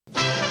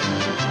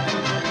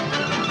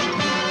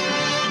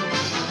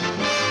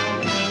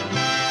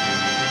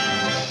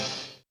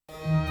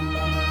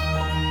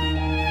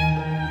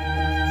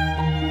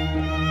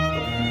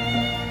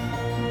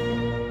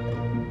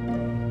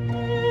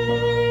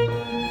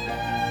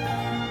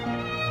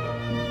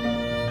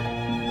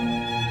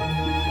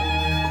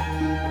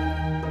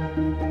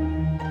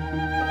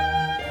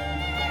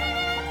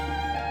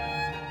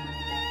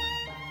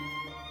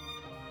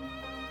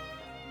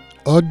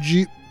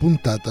Oggi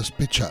puntata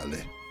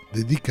speciale,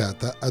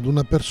 dedicata ad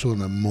una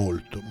persona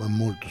molto, ma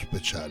molto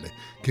speciale,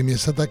 che mi è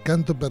stata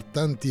accanto per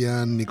tanti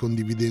anni,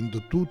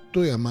 condividendo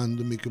tutto e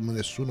amandomi come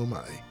nessuno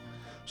mai.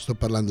 Sto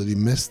parlando di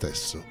me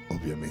stesso,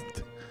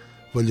 ovviamente.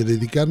 Voglio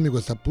dedicarmi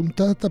questa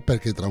puntata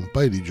perché tra un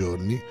paio di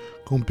giorni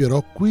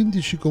compierò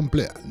 15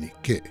 compleanni,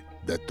 che,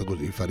 detto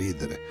così, fa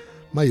ridere.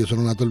 Ma io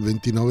sono nato il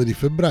 29 di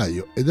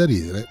febbraio e da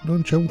ridere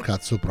non c'è un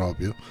cazzo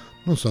proprio.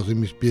 Non so se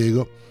mi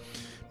spiego.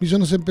 Mi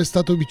sono sempre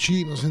stato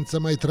vicino senza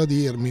mai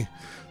tradirmi,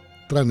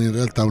 tranne in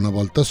realtà una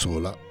volta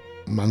sola,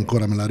 ma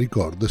ancora me la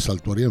ricordo e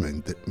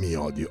saltuariamente mi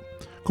odio.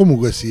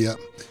 Comunque sia,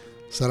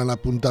 sarà una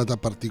puntata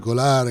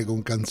particolare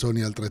con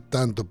canzoni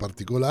altrettanto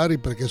particolari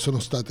perché sono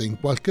state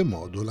in qualche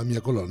modo la mia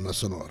colonna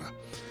sonora.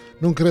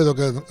 Non credo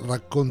che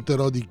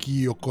racconterò di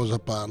chi o cosa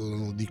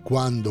parlano, di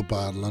quando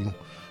parlano,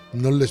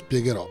 non le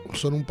spiegherò,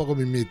 sono un po'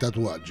 come i miei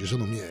tatuaggi,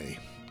 sono miei.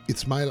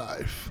 It's my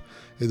life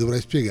e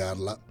dovrei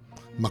spiegarla,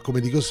 ma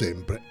come dico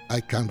sempre,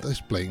 I can't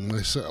explain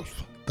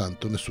myself,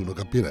 tanto nessuno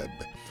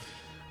capirebbe.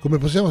 Come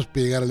possiamo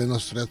spiegare le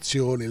nostre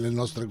azioni, le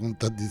nostre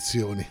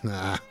contraddizioni?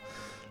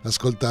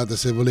 Ascoltate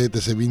se volete,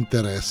 se vi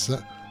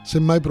interessa,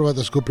 semmai provate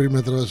a scoprirmi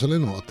attraverso le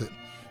note,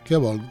 che a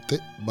volte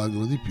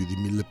valgono di più di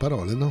 1000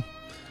 parole, no?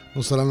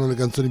 Non saranno le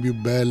canzoni più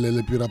belle,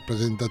 le più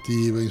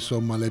rappresentative,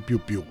 insomma le più,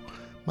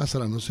 ma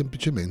saranno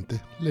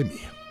semplicemente le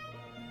mie.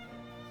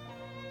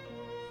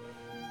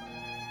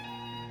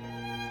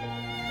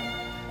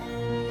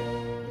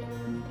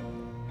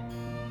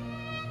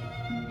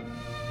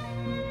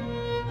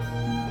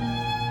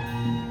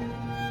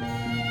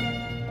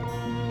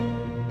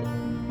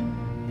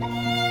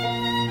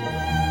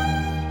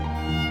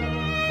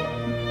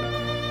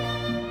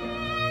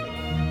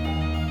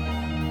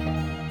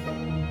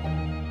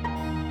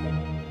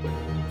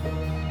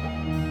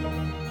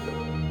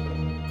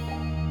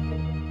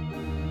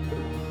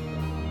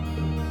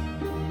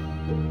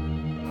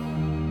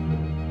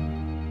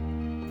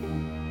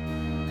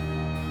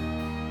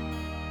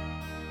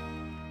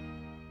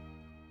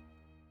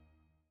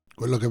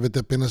 Quello che avete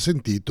appena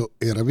sentito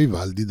era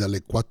Vivaldi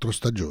dalle 4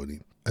 stagioni.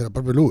 Era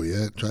proprio lui,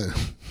 cioè,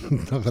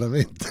 no,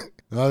 veramente.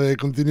 Vabbè,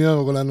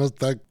 continuiamo con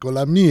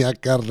la mia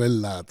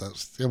carrellata,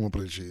 stiamo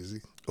precisi.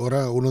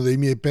 Ora uno dei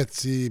miei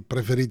pezzi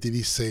preferiti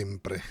di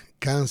sempre,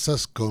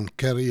 Kansas con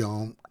Carry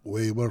On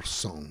Wayward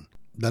Son,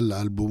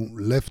 dall'album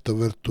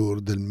Leftover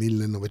Tour del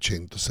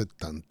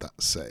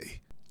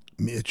 1976.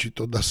 Mi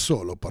eccito da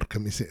solo, porca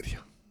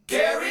miseria.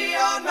 Carry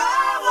on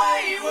my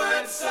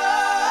wayward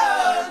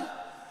son,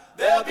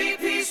 there'll be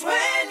peace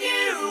when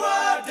you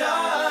are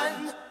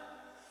done.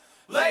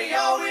 Lay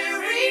your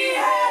weary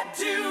head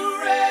to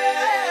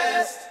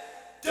rest,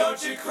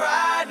 don't you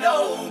cry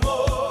no more.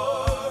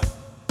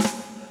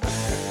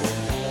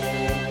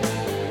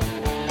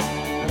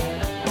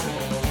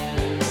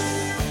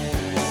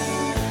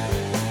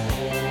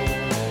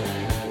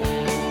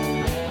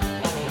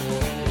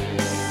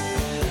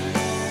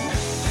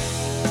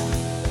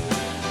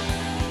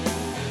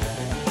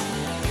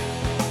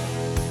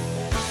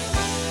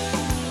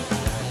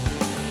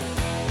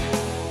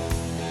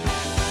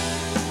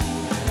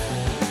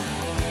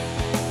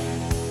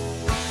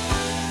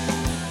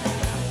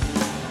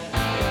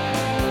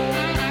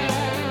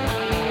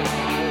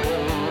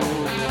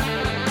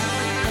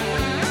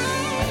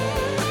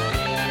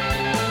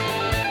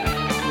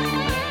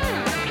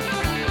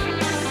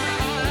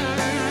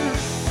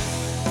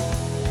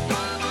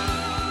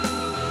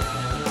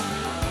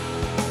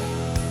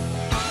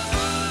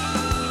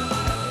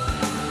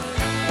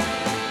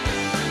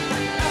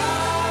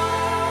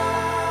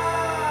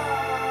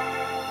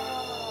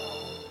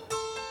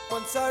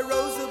 Once I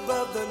rose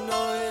above the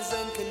noise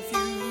and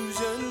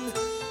confusion,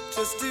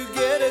 just to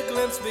get a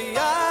glimpse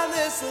beyond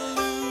this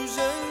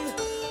illusion.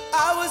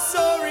 I was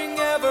soaring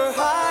ever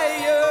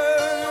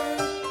higher,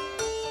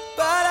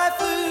 but I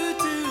flew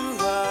too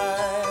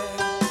high.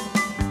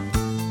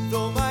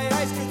 Though my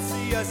eyes could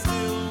see, I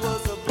still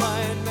was a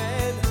blind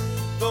man.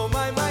 Though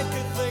my mind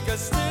could think, I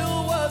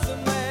still was a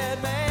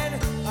madman.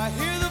 I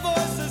hear the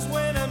voices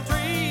when I'm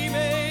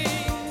dreaming.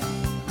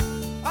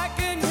 I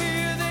can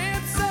hear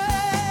them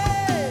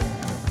say,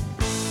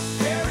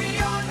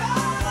 carry on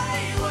my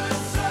wayward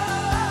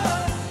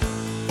son,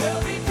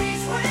 there'll be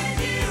peace when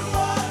you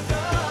are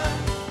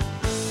done.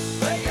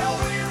 Lay your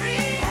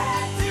weary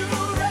head to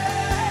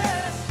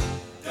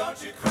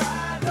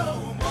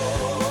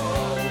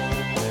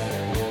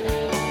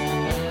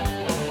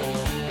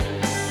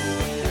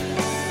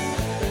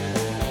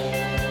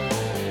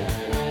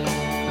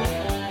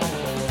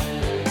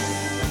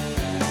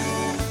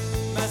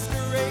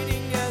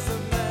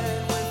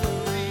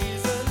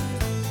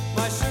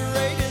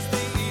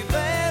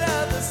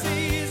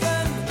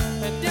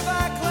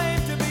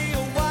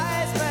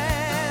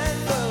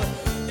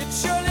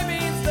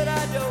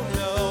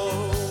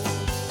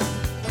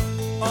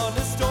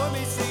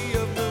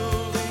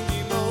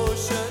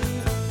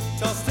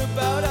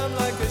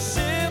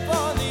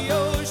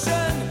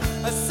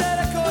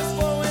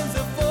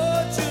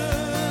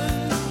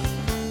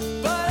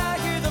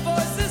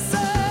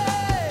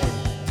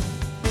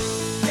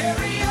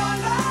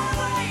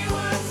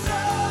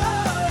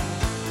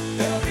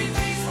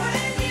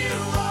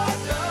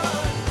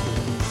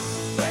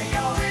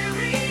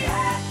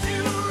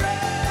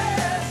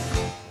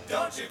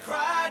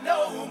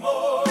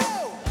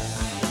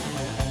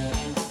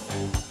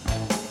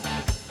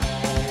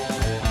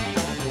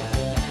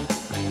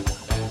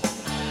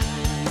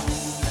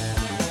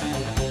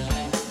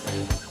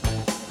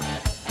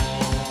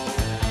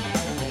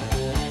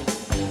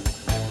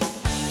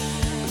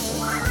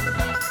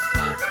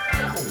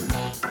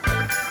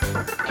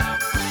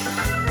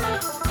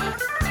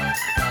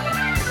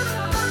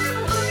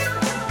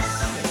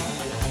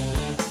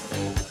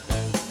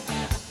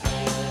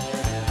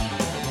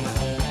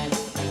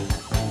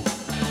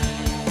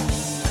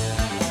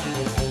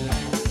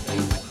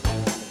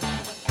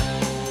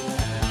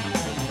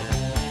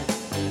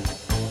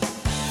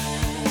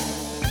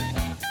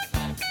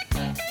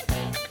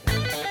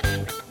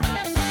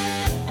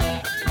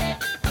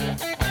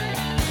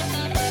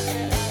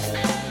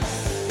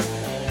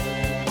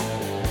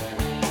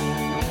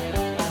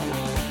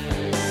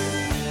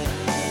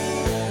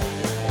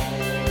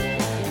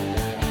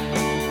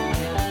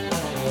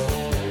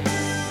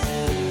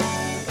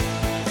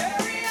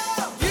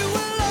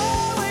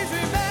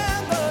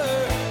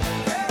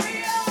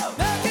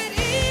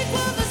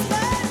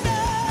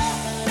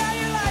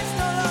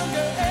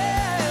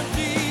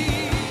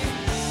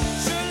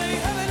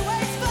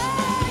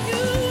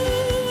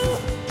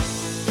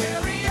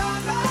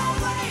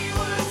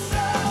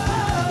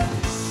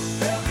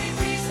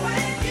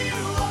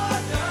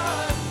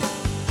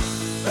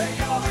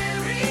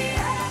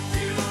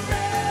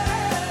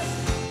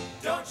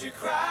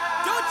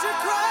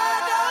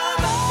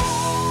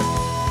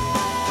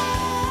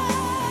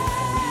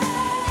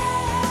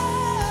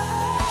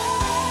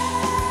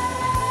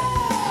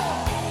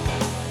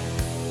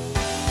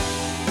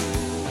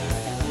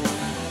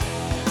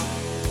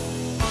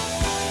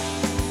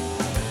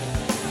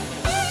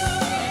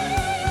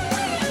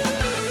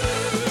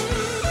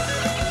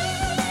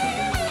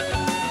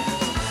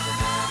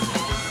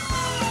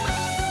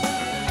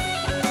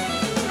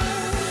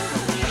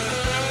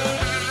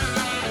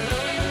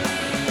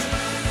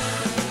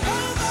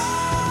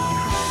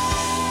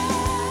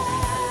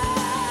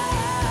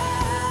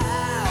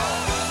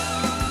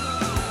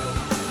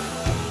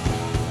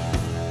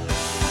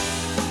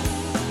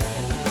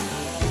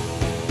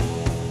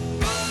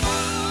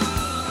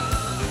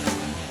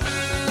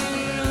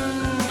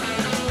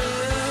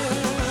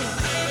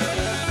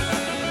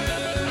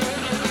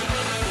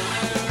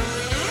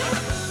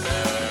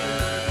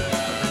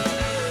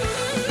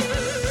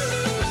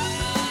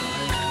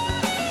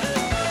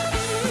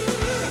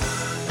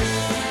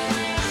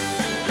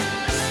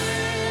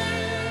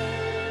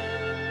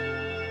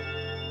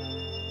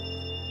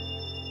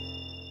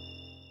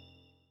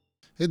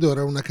Ed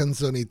ora una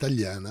canzone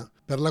italiana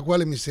per la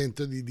quale mi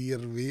sento di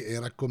dirvi e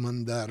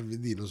raccomandarvi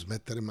di non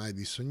smettere mai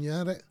di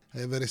sognare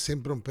e avere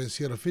sempre un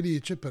pensiero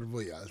felice per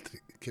voi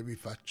altri che vi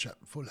faccia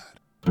volare.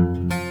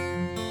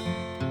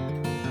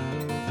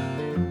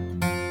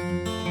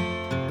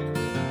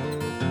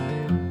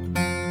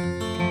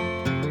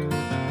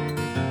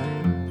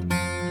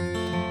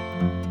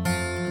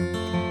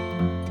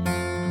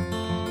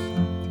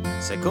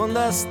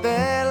 Seconda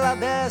stella a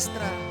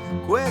destra,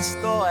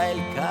 questo è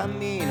il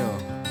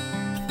cammino.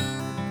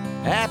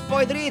 E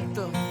poi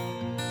dritto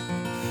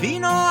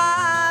fino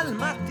al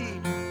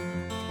mattino.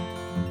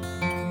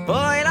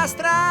 Poi la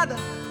strada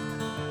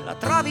la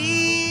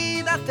trovi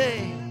da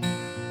te,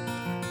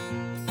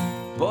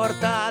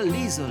 porta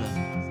all'isola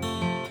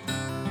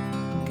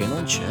che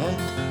non c'è.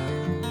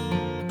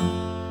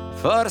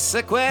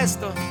 Forse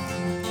questo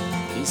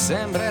ti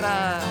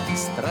sembrerà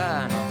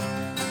strano,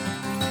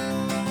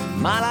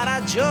 ma la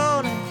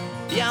ragione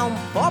ti ha un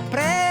po'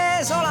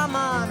 preso la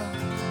mano.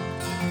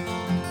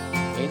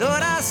 Ed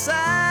ora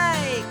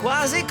sei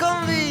quasi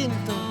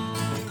convinto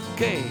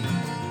che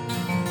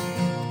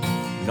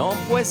non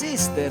può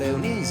esistere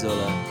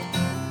un'isola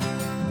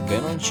che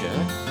non c'è.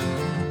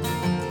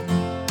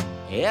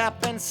 E a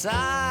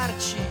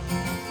pensarci,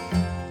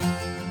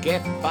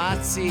 che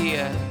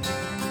pazzia,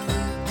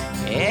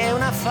 è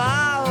una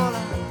favola,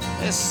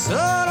 è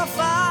solo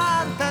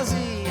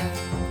fantasia.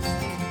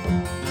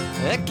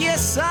 E chi è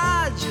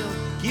saggio,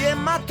 chi è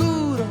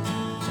maturo,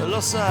 lo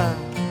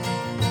sa,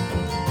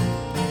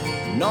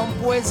 non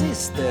può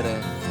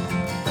esistere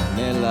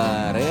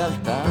nella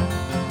realtà.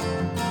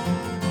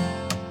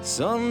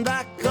 Son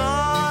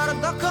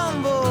d'accordo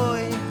con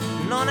voi,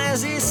 non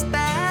esiste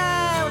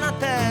una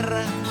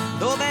terra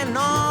dove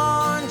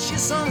non ci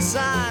son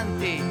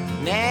santi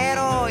né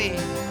eroi.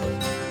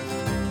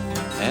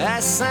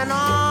 E se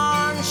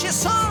non ci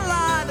son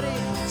ladri,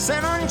 se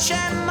non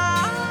c'è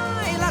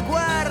mai la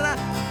guerra,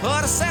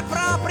 forse è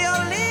proprio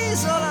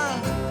l'isola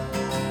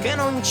che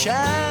non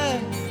c'è,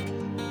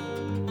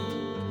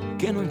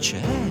 che non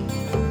c'è.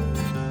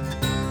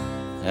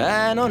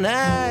 E non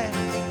è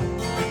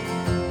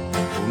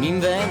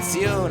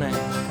un'invenzione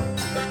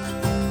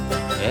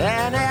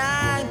e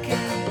neanche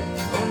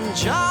un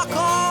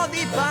gioco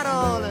di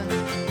parole.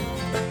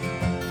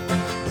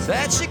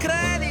 Se ci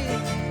credi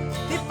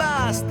ti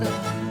basta,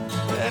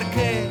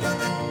 perché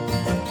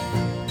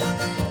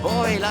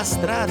poi la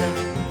strada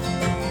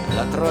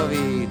la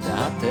trovi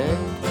da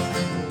te.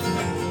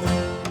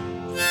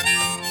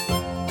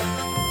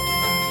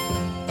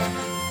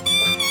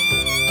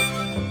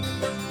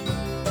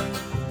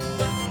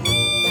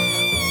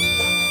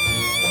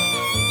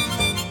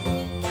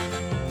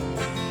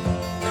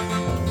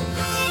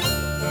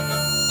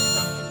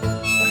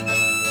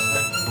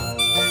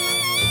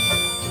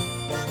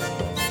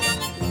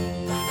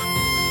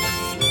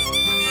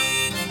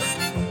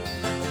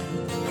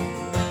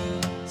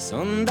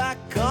 Son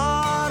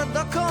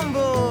d'accordo con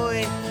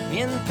voi,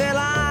 niente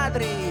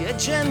ladri e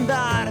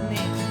gendarmi,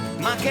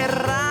 ma che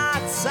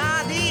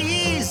razza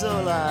di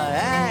isola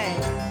è?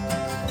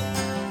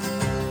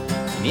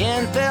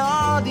 Niente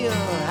odio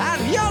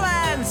e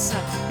violenza,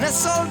 né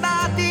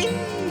soldati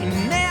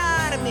né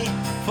armi,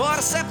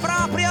 forse è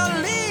proprio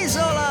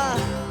l'isola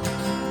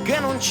che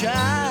non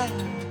c'è,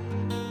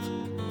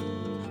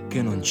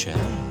 che non c'è.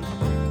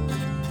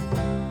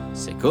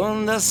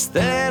 Seconda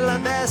stella a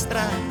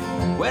destra,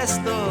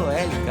 questo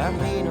è il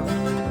cammino.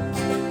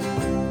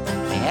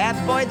 E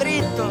poi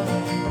dritto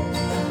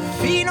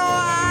fino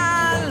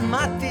al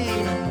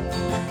mattino.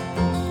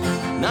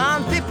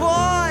 Non ti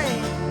puoi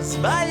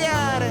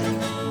sbagliare,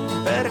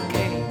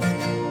 perché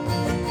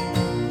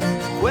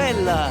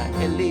quella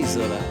è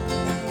l'isola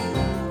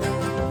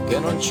che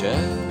non c'è.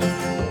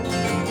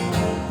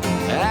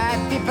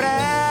 E ti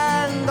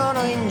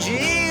prendono in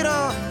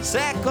giro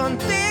se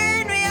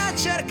continui a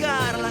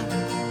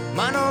cercarla,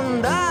 ma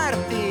non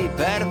darti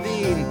per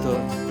vinto,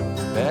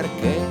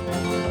 perché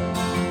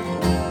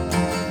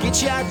chi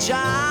ci ha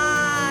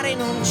già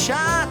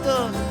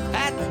rinunciato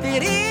e ti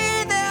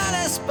ride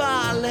alle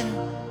spalle,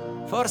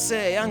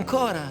 forse è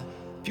ancora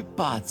più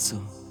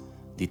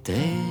pazzo di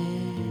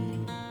te.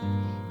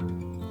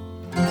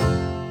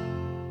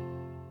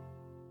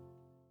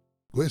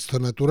 Questo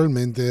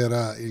naturalmente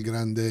era il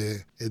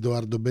grande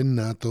Edoardo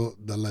Bennato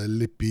dalla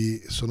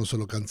LP Sono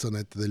solo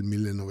canzonette del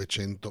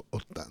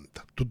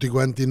 1980. Tutti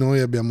quanti noi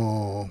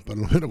abbiamo,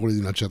 perlomeno quelli di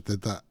una certa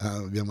età,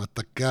 abbiamo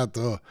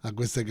attaccato a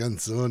queste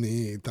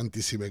canzoni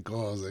tantissime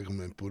cose,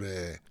 come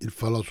pure il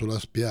falò sulla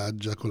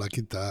spiaggia con la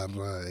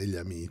chitarra e gli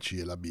amici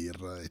e la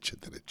birra,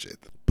 eccetera,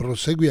 eccetera.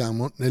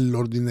 Proseguiamo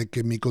nell'ordine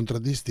che mi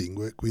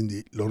contraddistingue,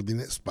 quindi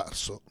l'ordine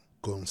sparso,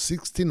 con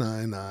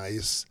 69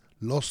 Eyes,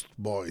 Lost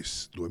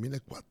Boys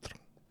 2004.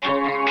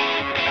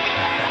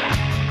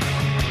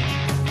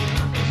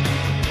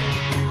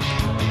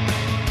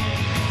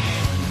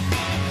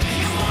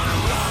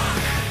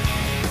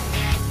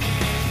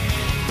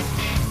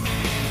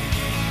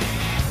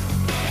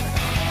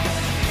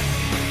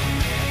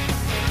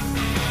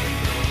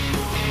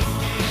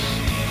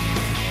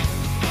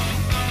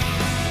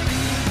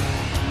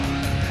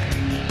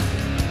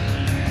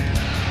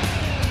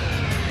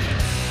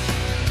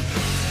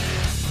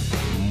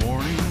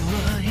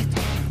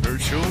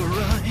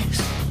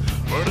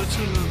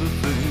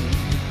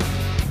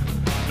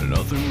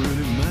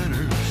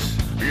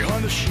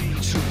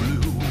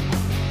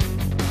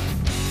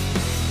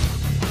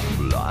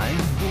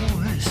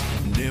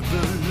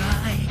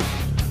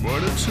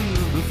 but it's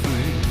another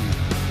thing.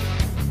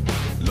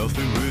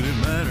 Nothing really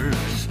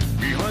matters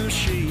behind the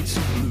shades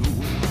of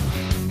blue.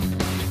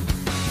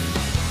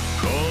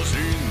 'Cause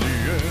in the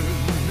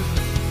end,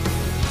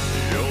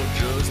 you're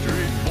just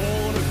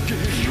reborn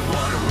again. You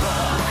wanna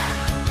rock,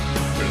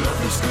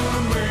 nothing's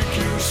gonna make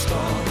you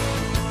stop,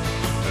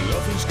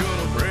 nothing's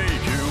gonna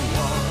break you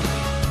off.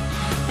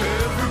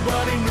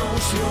 Everybody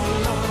knows you're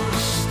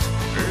lost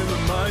in the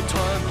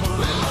nighttime hunt.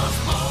 We're lost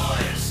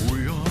boys. We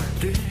are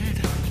dead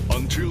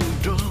until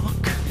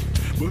dark,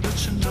 but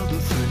it's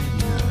another thing.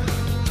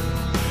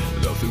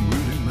 Nothing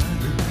really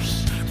matters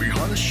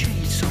behind the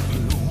shades of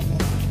blue.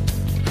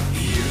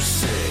 You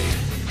say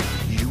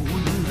you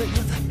wanna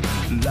live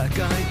like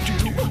I do,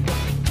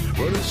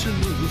 but it's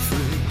another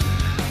thing.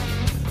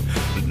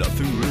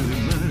 Nothing really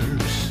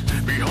matters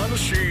behind the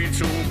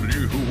shades of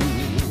blue.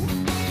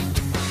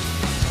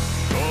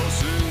 'Cause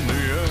in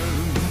the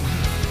end,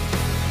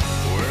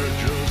 we're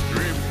just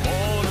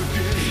reborn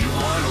again. You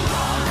wanna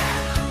rock,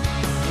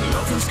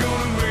 nothing's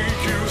gonna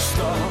make you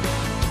stop,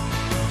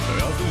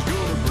 nothing's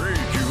gonna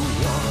break you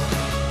off.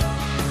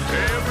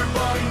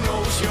 Everybody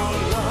knows you're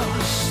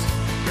lost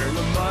in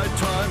the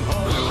nighttime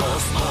hunt. We're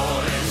lost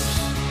boys.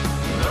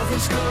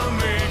 Nothing's gonna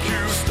make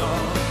you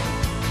stop,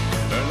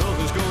 and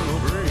nothing's gonna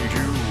break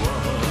you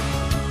off.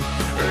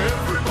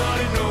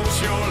 Everybody knows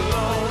you're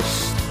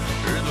lost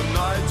in the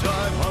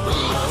nighttime hunt.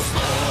 We're lost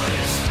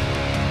boys.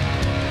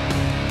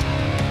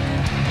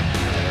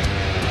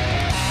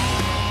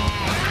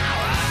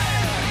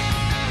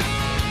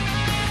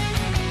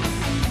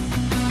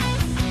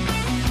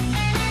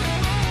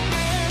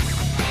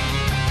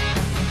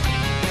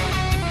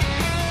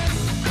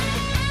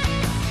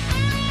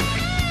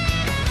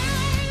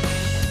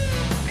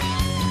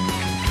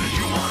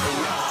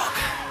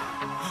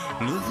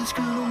 Nothing's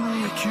gonna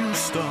make you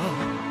stop,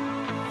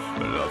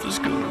 nothing's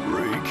gonna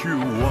break you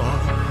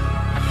off.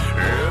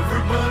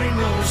 Everybody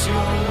knows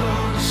you're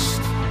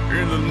lost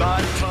in the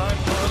nighttime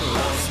hunt.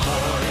 Lost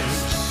boys.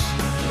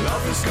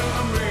 Nothing's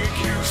gonna make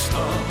you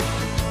stop,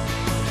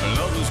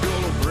 nothing's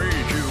gonna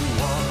break you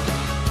off.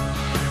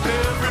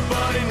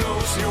 Everybody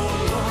knows you're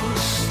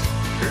lost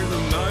in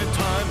the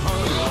nighttime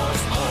hunt.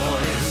 Lost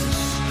boys.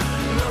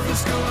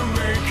 Nothing's gonna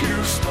make you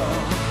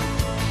stop,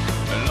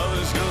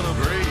 nothing's gonna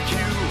break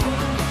you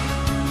off.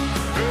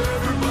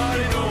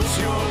 Everybody knows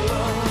you're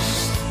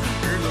lost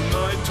in the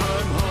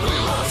nighttime hunt. We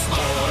lost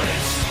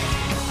boys.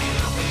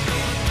 Nothing's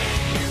gonna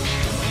make you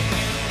stop.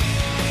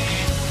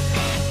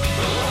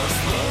 The lost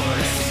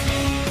boys.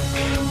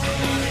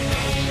 Everybody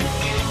knows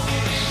you're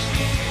lost.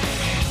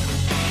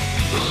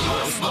 The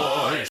lost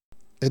boys.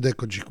 Ed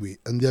eccoci qui,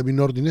 andiamo in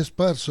ordine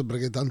sparso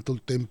perché tanto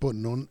il tempo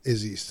non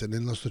esiste.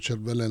 Nel nostro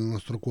cervello e nel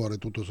nostro cuore è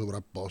tutto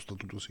sovrapposto,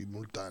 tutto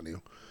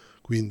simultaneo.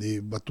 Quindi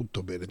va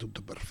tutto bene,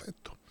 tutto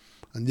perfetto.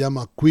 Andiamo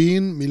a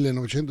Queen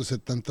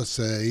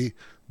 1976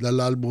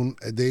 dall'album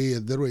A Day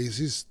at the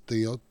Races,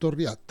 Trio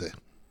Torriate.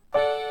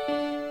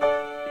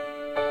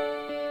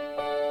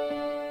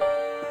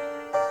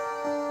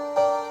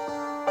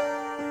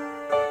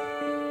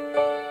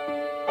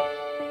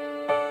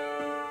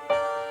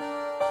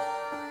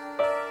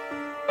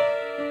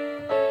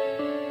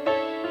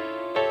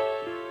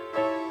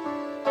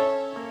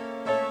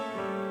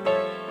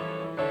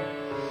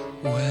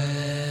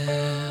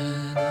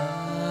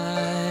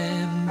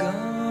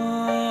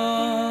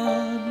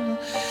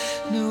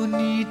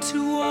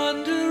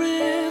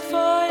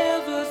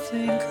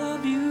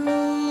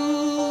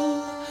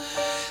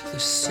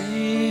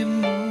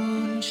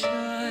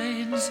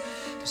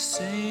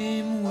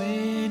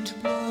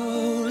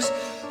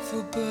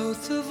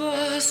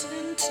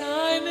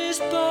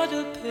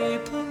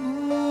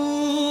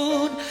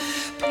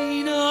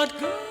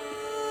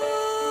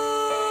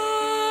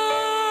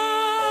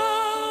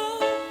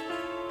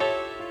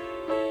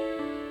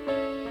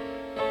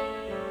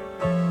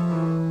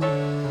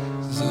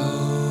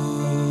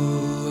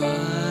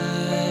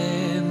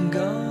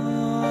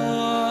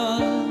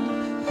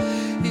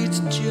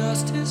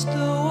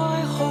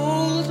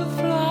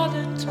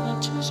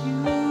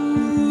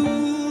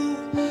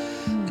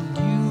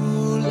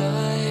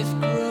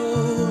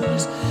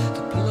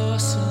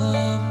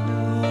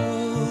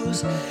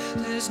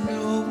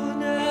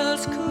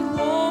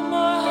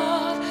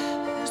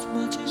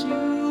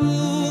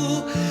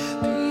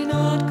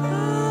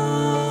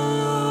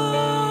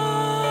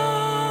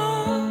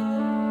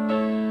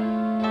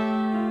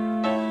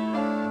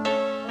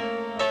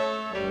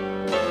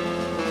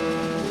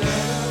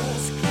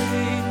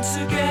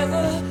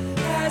 Together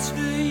as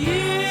the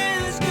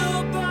years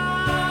go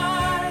by.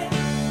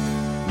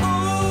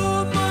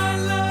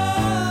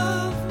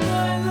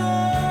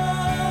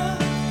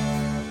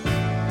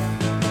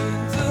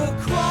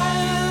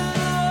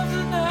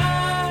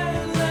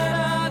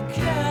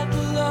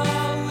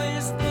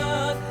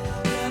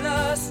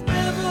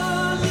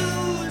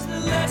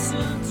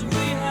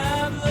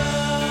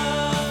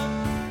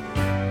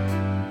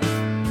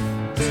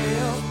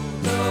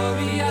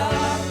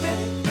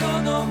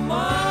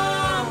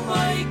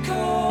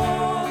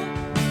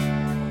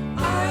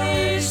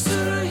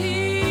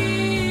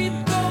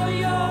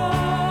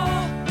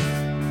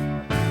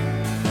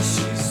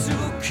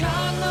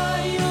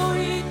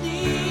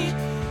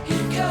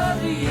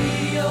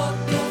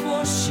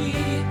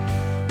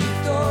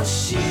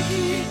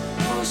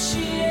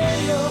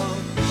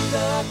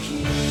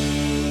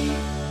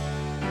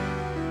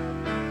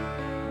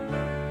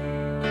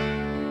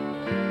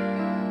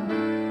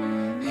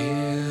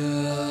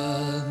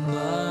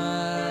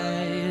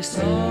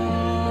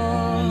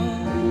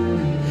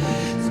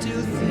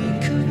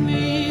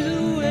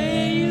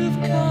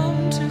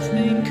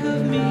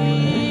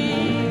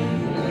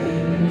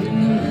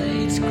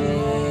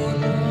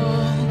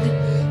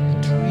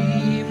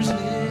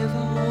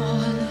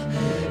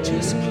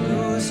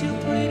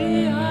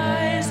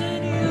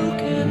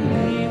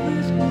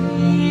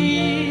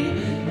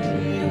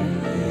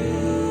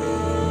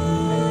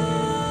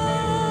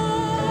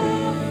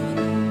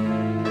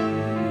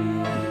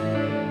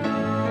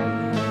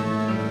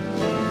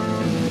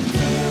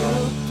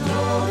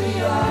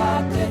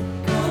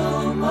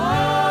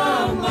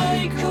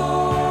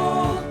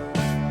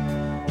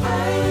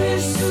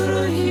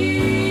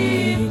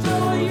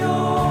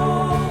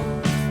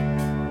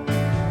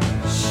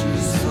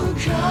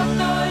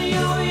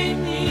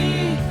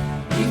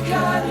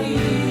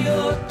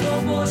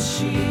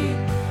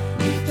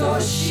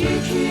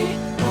 Oshiki,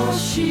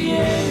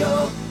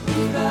 Oshieyo,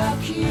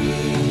 Ibaki.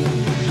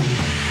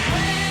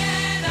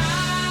 When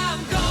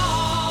I'm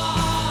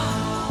gone,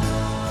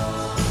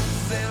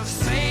 they'll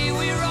say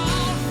we're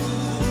all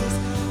fools,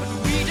 but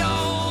we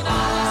don't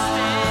understand.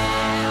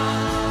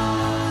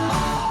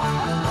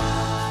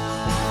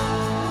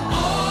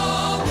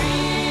 Oh,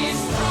 be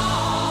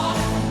strong,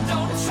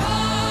 don't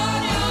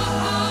turn your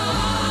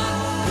heart.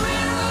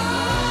 We're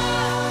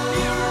all,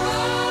 you're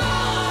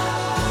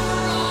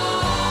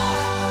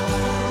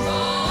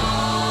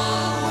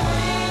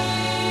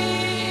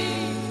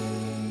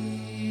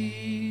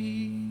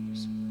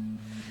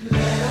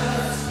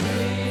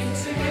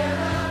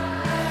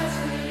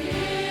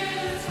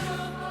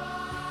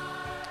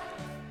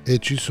E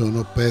ci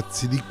sono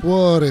pezzi di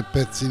cuore,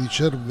 pezzi di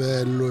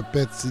cervello e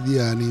pezzi di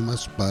anima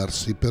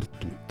sparsi per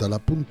tutta la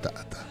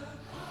puntata.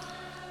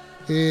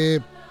 E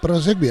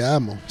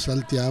proseguiamo,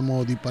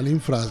 saltiamo di palo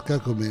in frasca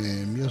come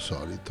mio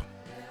solito.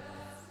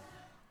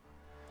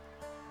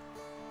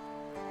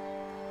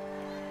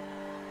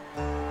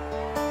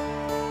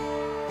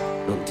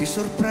 Non ti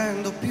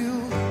sorprendo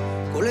più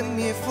con le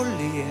mie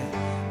follie,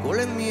 con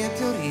le mie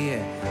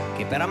teorie,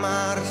 che per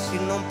amarsi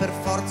non per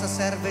forza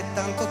serve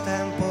tanto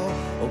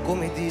tempo, o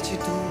come dici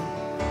tu,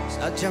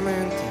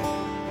 saggiamente,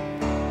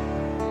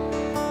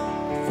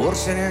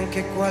 forse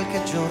neanche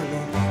qualche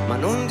giorno, ma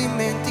non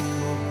dimentico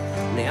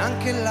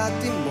neanche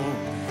l'attimo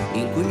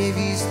in cui mi hai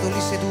visto lì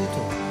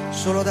seduto,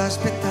 solo da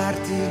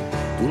aspettarti.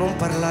 Tu non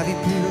parlavi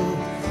più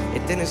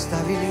e te ne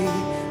stavi lì,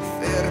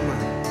 ferma,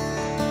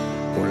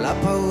 con la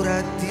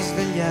paura di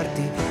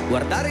svegliarti,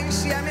 guardare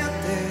insieme a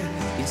te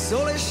il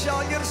sole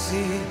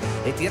sciogliersi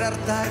e tirar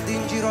tardi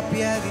in giro a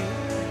piedi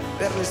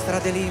per le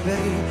strade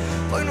liberi,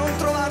 poi non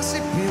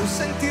trovarsi più,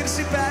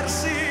 sentirsi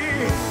persi,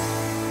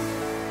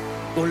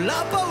 con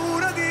la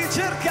paura di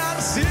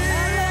cercarsi.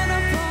 Allora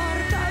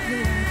porta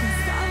via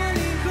questa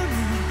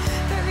malinconia,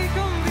 devi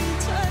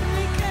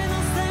convincermi che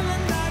non sei mai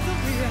andato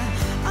via.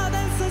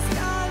 Adesso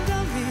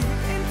scaldami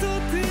in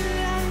tutti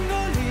gli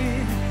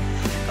angoli,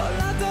 con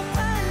la tua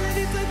pelle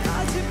di tuoi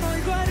baci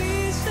poi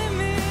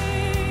guariscimi.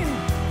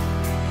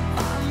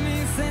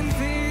 Fammi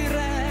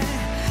sentire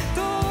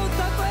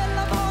tutta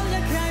quella voglia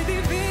che hai di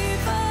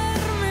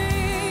vivermi,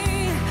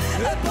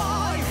 e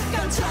poi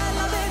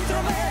cancella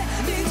dentro me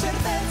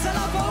l'incertezza e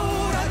la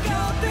paura che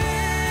ho di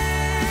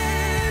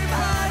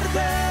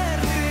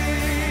perderti,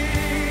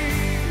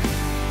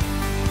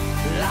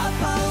 la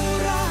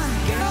paura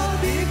che ho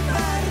di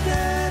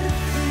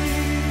perderti.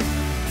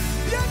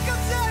 Bianca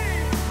sei!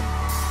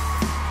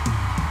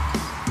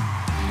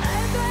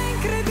 Ed è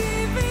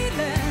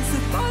incredibile se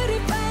poi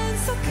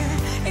ripenso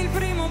che il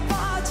primo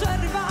bacio è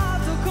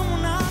arrivato come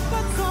un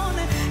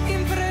acquazzone,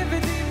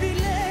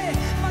 imprevedibile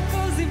ma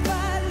così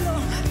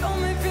bello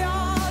come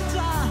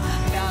pioggia,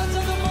 pioggia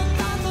dopo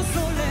tanto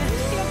sole.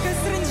 Io che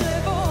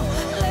stringevo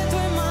le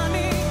tue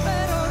mani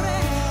per ore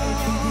e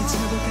ti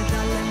dicevo che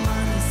dalle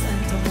mani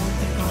sento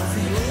molte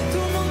cose. Tu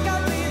non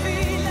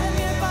capivi le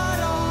mie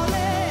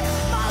parole,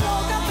 ma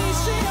lo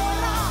capisci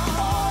ora,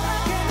 ora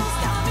che non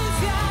stiamo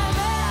insieme.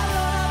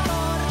 Allora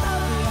porta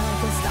via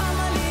questa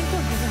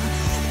malinconia,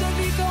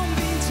 devi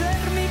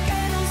convincermi che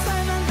non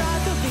sei mai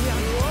andato via.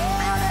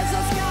 Adesso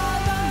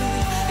scaldami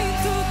in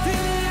tutti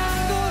gli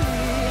angoli,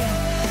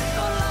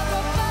 con la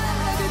tua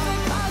pelle di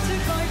tuoi baci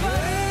poi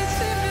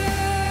guariscimi.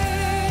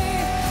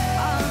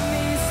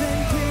 Fammi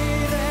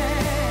sentire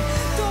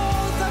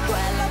tutta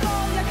quella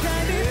voglia che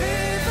hai di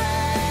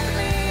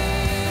vivermi,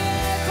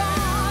 e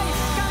poi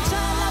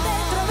cancella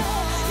dentro me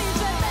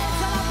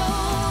l'incertezza e la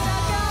paura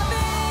che ho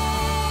di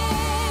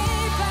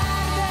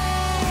perderti,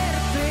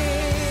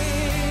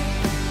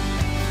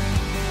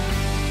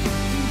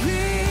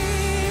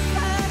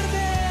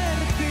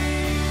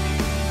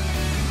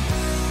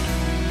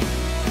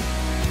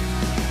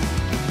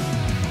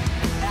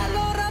 E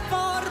allora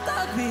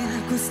porta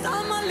via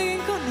questa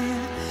malinconia,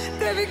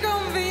 devi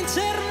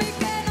convincermi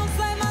che non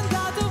sei mai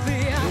andato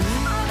via.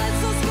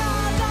 Adesso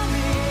scaldami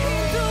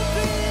in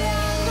tutti gli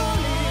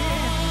angoli,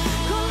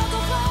 con la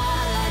tua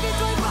pelle di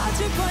tuoi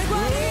baci poi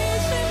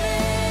guariscimi.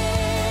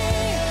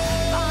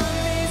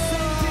 Fammi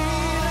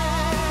sentire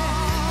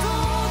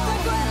tutta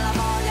quella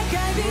voglia che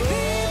hai di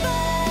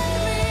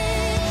vivermi,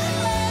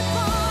 e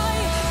poi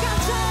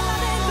cancella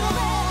dentro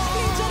me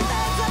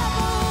l'incertezza e la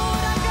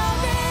paura che ho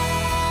di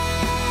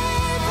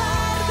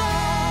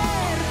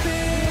perderti,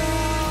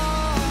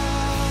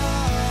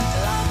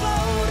 la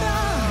paura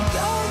che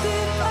ho di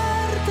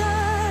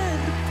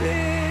perderti.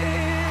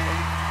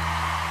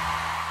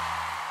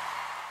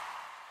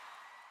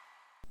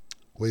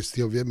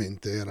 Questi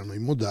ovviamente erano i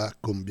Modà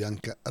con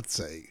Bianca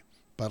Azzei.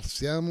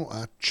 Passiamo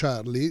a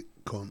Charlie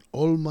con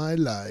All My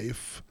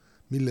Life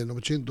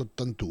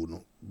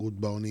 1981, Good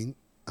Morning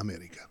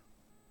America.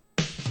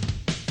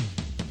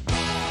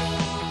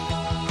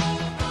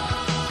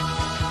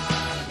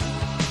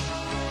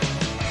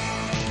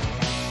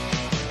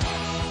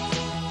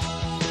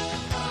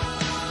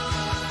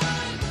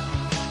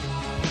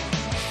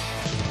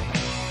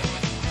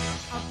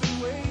 I've been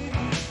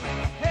waiting,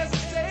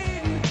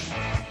 hesitating,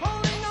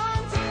 holding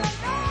on till I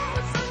know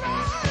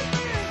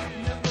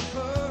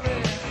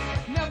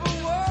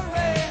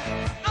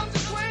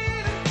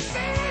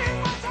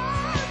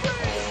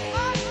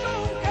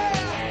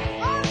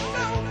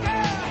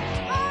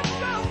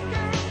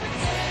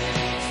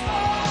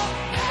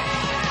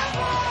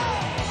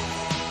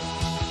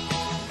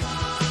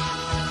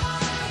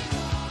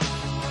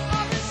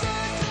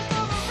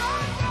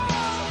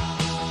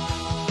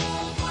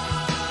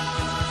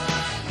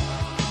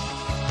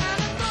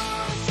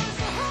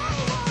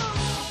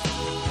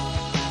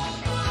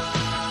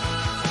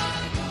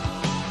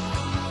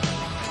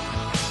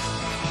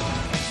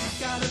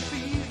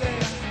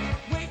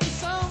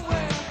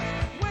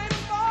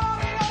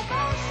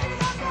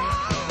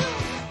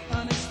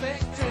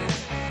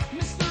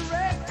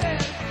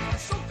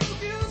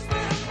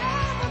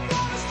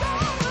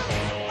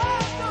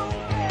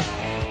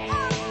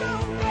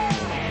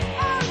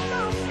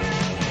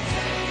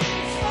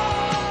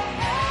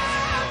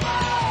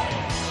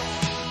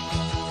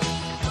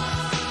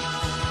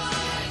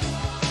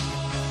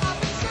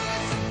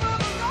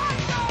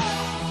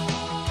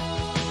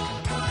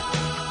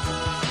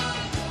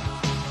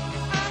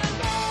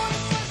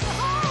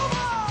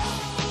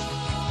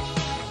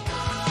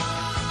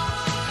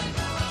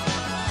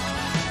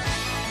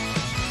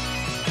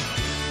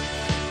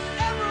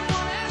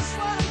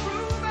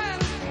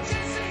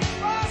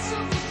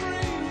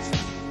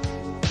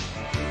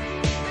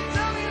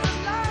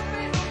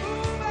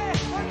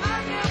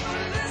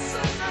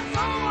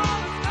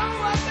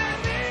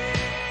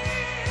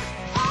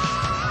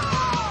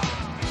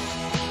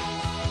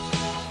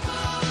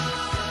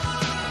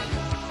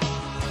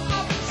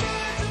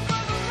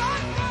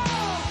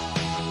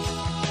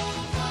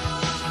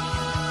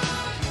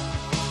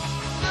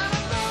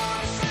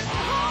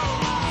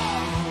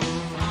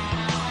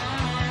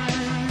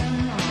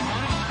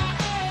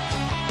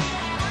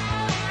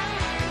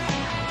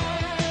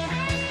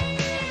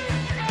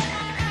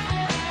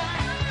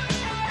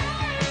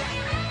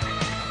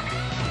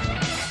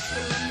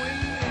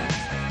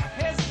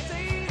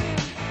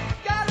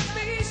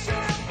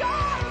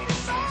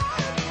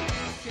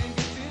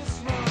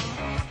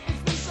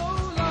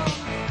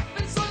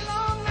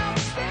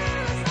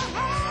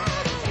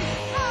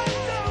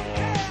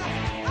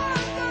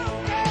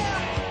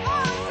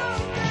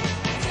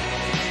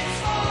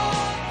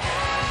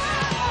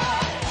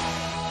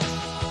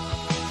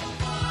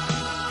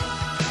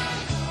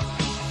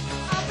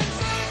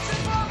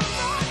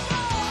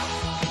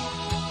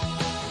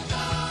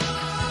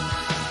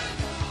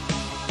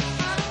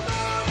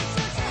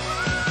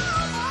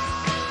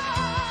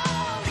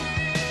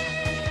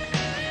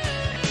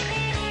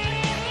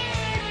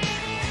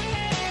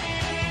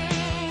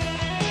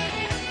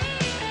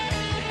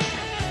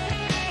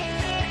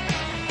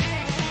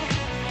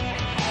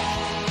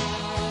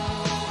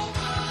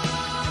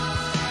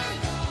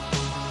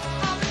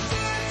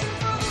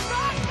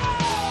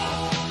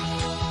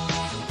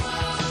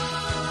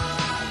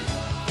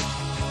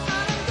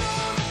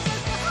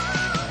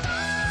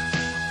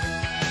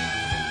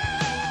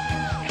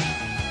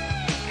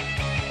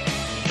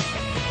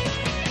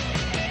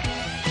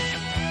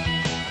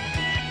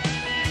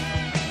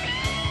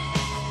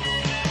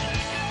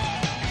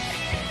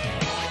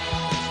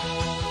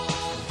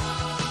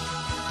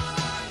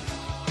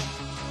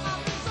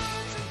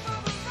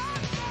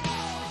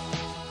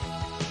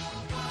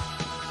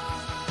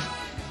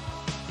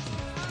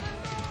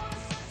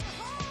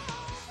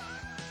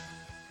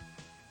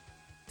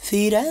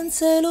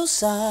Firenze, lo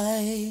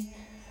sai,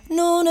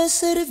 non è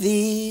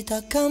servita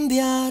a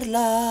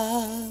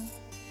cambiarla.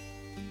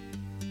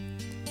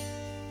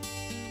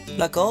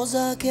 La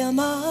cosa che ho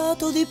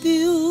amato di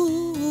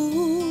più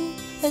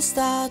è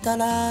stata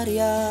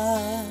l'aria.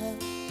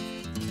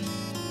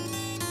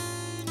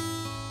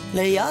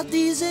 Lei ha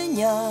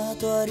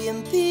disegnato, ha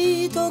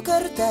riempito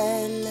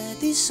cartelle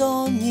di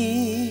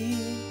sogni,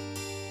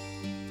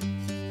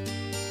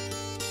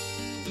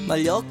 ma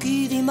gli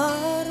occhi di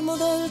marmo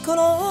del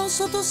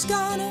colosso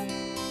toscano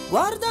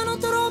guardano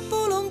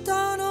troppo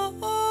lontano.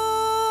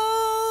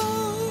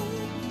 Oh,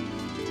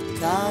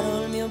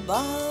 caro il mio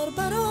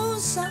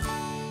Barbarossa,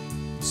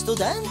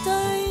 studente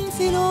in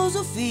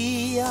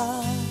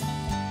filosofia,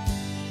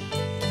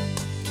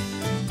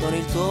 con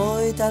il tuo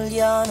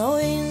italiano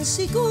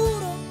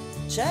insicuro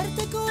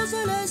certe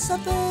cose le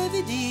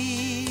sapevi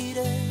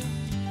dire.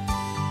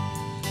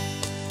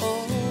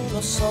 Oh,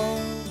 lo so,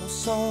 lo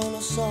so,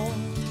 lo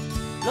so,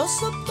 lo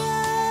so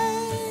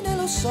bene,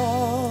 lo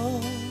so.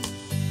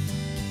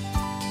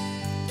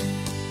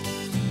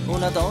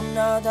 Una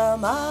donna da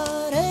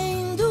amare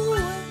in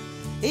due,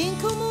 in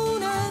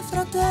comune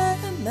fra te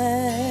e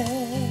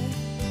me,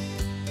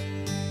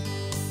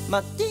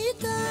 ma di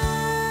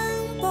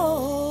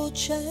tempo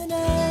ce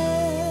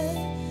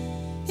n'è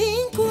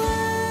in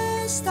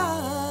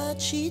questa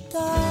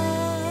città,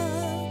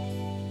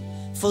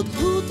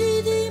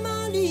 fottuti di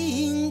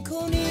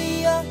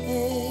malinconia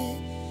e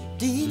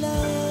di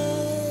lei.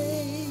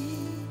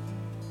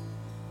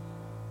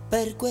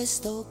 Per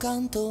questo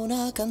canto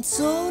una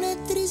canzone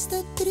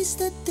triste,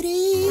 triste,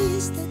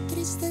 triste,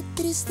 triste,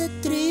 triste,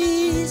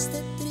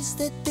 triste,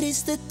 triste,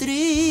 triste,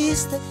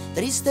 triste,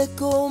 triste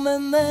come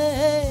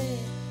me.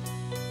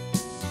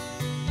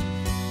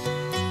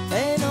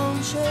 E non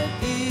c'è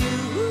più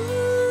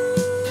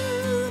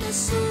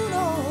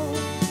nessuno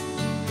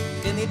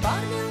che mi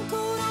parli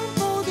ancora un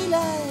po' di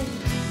lei,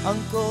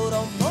 ancora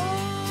un po'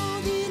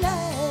 di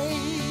lei.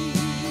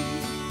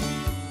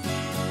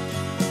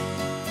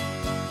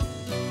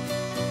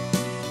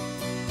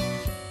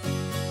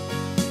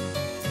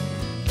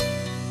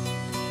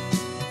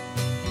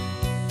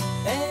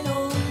 E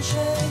non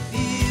c'è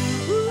più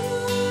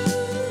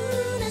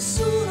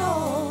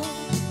nessuno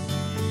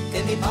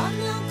che mi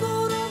parli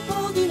ancora un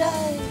po' di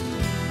lei,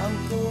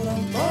 ancora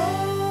un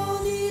po'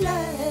 di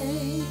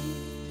lei.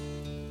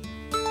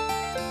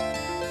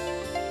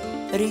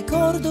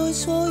 Ricordo i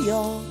suoi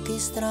occhi,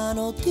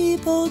 strano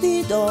tipo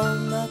di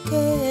donna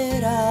che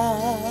era,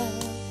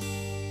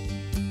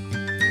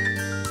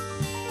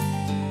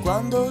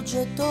 quando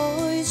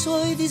gettò i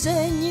suoi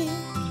disegni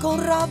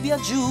con rabbia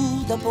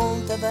giù da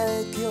Ponte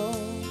Vecchio.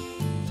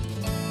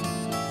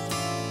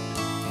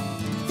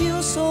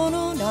 Io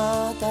sono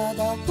nata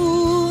da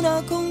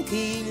una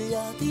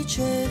conchiglia,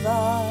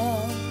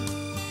 diceva.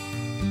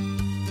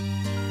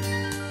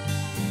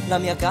 La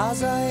mia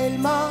casa è il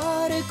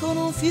mare con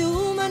un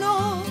fiume,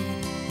 no,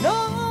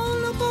 non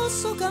lo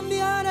posso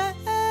cambiare.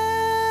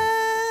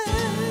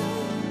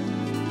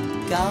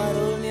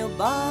 Caro il mio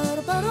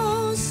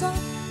Barbarossa,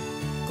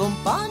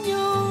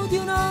 compagno di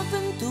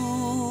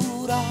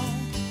un'avventura,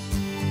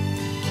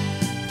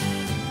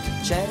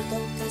 certo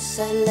che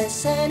se lei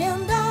se n'è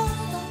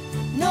andata,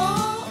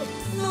 no,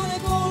 non è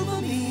colpa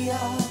mia.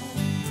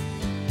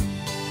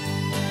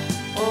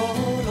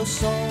 Oh, lo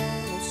so,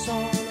 lo so,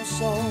 lo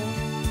so,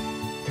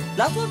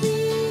 la tua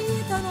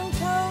vita non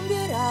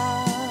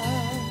cambierà,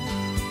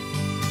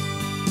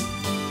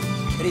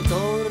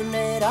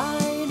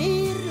 ritornerai in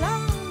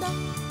Irlanda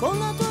con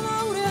la tua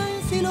laurea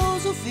in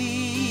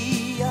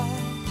filosofia,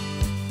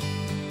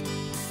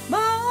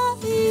 ma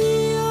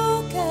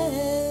io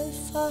che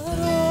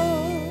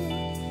farò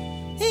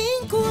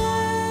in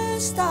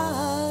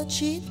questa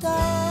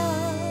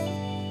città,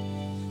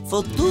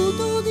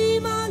 fottuto di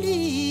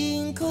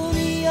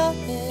malinconia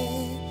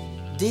e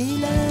di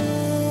lei.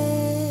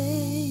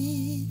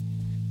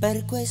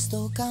 Per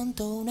questo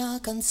canto una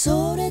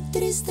canzone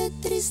triste,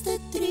 triste,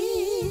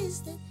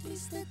 triste,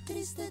 triste, triste,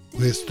 triste.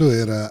 Questo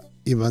era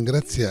Ivan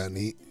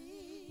Graziani,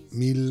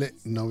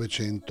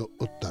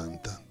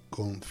 1980,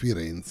 con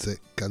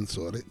Firenze,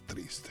 canzone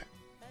triste.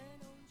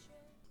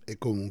 E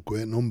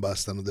comunque non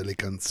bastano delle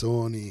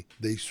canzoni,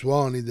 dei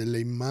suoni, delle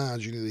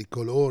immagini, dei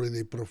colori,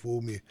 dei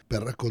profumi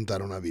per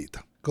raccontare una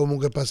vita.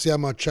 Comunque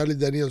passiamo a Charlie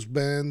Daniels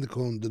Band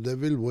con The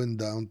Devil Went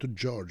Down to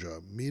Georgia,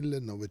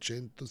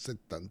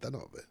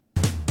 1979.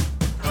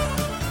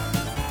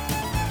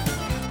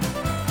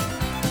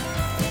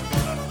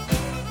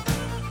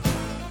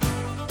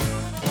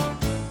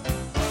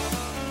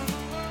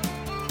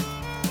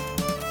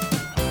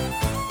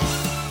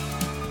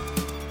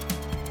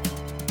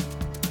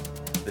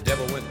 The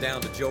devil went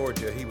down to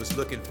Georgia, he was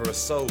looking for a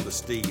soul to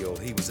steal.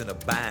 He was in a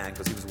bind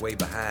because he was way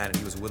behind and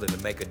he was willing to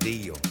make a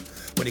deal.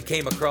 When he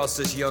came across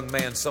this young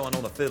man sawing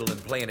on a fiddle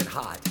and playing it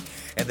hot,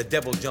 and the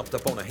devil jumped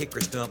up on a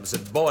hickory stump and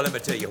said, "Boy, let me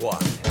tell you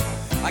what.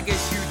 I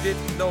guess you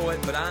didn't know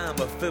it, but I'm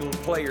a fiddle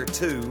player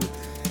too.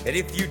 And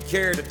if you'd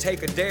care to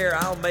take a dare,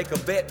 I'll make a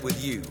bet with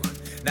you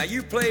Now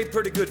you play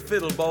pretty good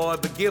fiddle, boy,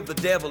 but give the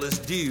devil his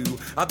due.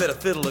 I bet a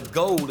fiddle of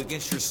gold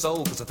against your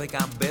soul, 'cause I think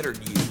I'm better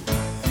than you.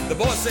 The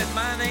boy said,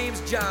 my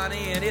name's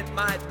Johnny, and it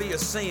might be a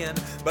sin,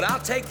 but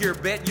I'll take your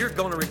bet and you're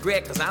gonna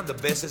regret, 'cause I'm the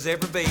best as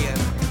ever been.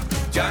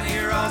 Johnny,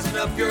 rosin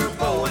up your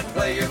bow and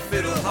play your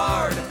fiddle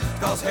hard,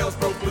 'cause hell's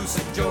broke loose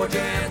in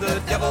Georgia and the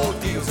devil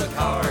deals the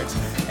cards.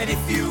 And if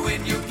you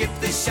win, you get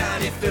this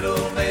shiny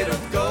fiddle made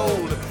of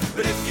gold,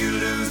 but if you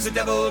lose, the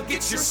devil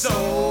gets your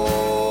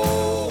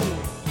soul.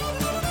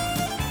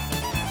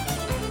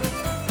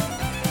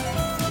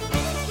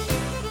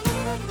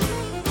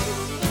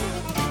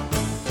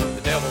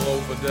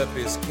 Opened up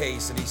his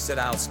case and he said,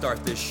 I'll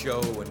start this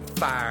show, and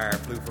fire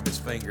flew from his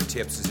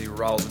fingertips as he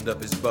rosined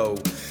up his bow,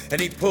 and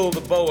he pulled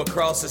the bow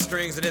across the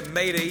strings and it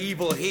made an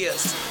evil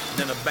hiss, and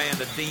then a band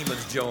of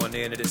demons joined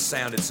in and it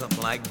sounded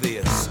something like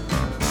this.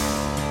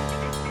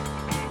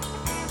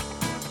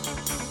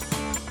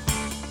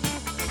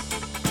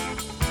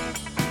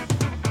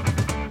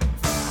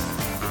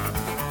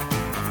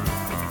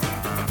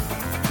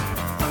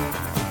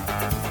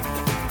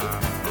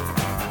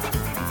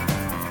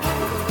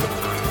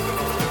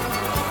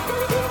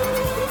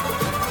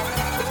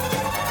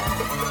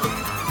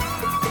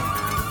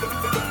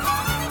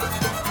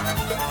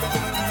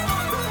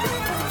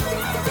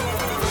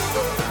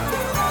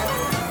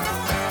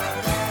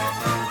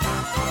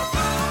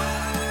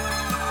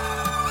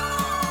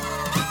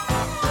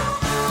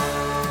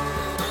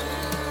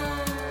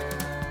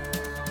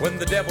 When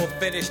the devil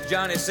finished,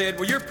 Johnny said,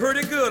 well, you're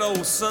pretty good,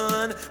 old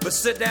son, but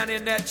sit down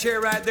in that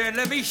chair right there and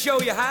let me show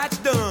you how it's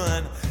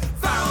done.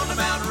 Fire on the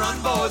mountain, run,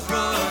 boys,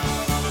 run.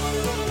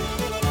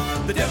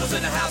 The devil's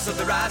in the house of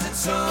the rising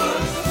sun.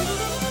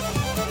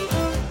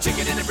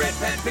 Chicken in the bread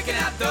pan, picking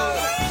out dough.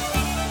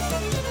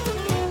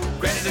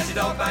 Granny, does your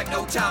dog bite?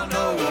 No child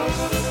knows.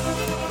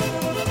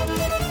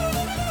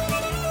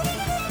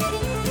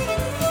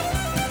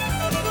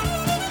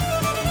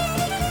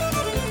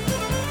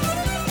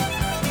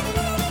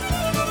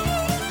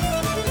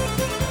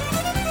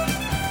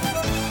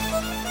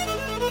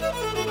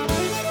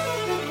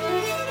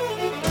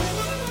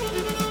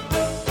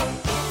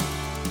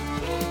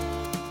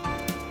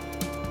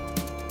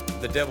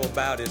 The devil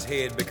bowed his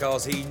head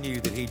because he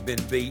knew that he'd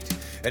been beat,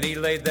 and he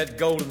laid that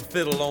golden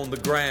fiddle on the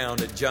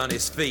ground at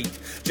Johnny's feet.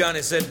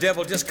 Johnny said,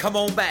 devil, just come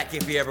on back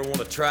if you ever want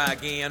to try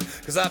again,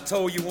 'cause I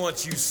told you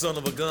once, you son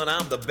of a gun,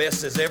 I'm the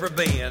best there's ever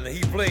been.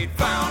 He played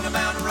fire on the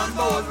mountain, run,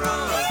 boys,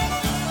 run.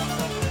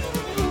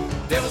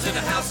 Devil's in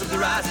the house of the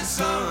rising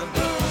sun.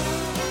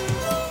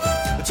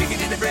 The chicken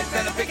in the bread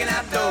pan, I'm picking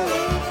out dough.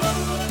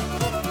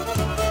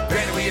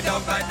 Granny, where your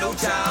dog bite, no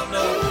child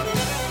knows.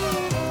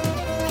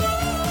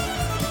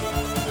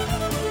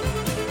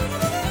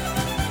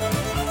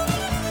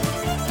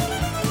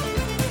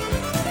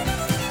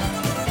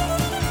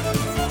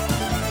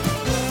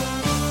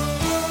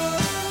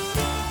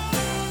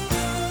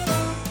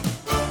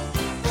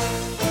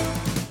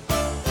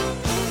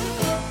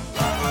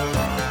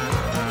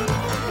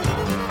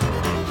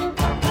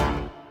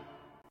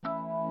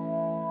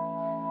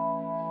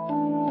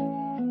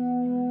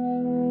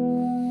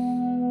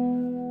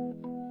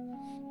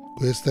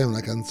 Questa è una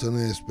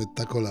canzone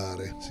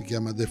spettacolare, si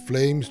chiama The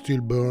Flame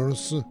Still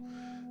Burns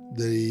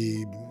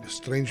dei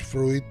Strange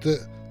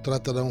Fruit,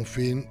 tratta da un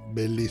film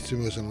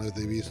bellissimo che se non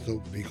l'avete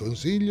visto vi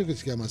consiglio, che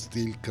si chiama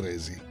Still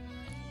Crazy,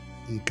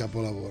 un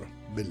capolavoro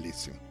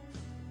bellissimo,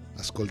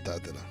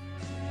 ascoltatela.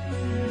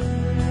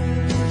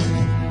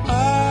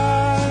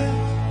 I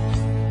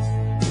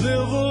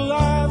live a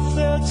life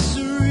that's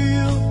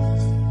surreal,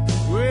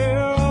 where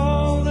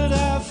all that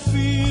I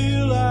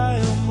feel I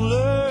am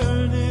learning.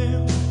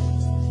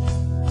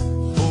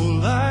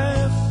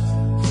 Life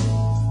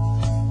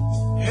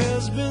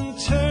has been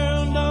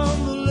turned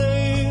on the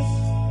lathe,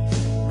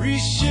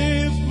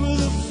 reshaped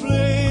with a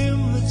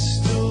flame that's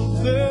still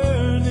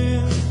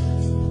burning.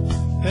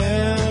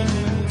 And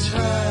in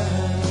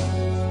time,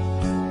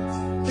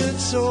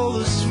 it's all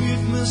a sweet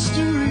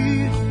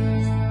mystery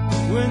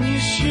when you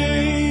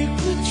shake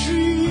the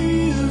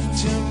tree of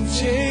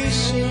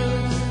temptation.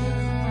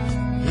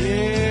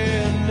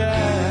 Yeah, and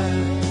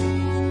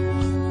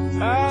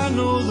I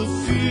know the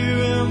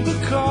fear and the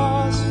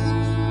cost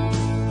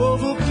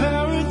of a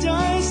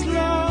paradise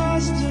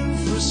lost in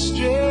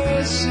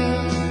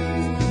frustration,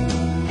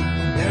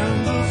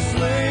 and the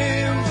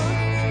flame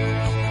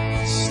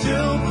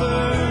still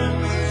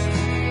burns.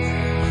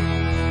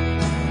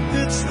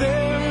 It's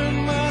there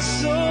in my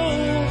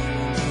soul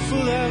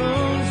for that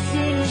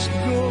unfinished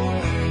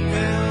goal,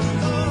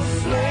 and the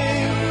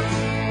flame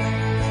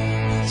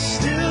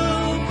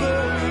still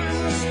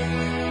burns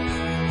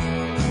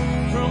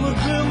from a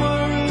glimmer.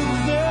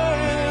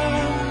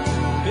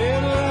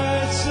 It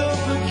lights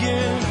up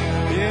again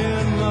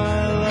in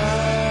my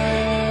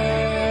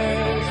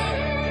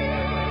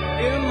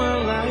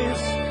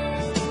life,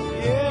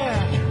 yeah.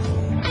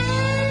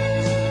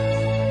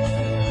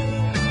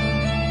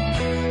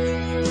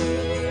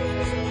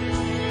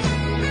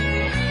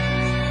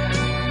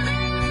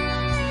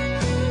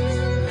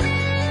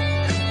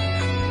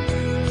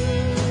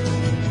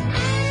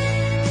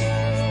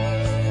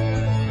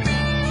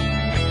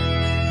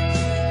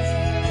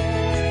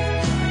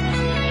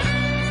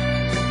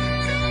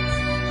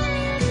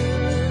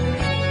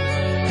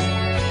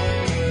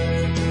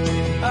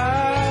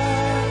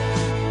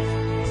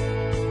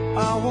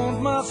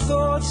 my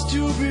thoughts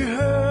to be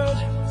heard,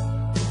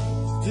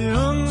 the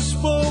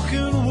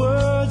unspoken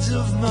words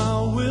of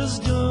my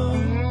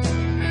wisdom.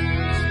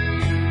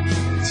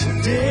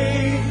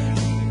 Today,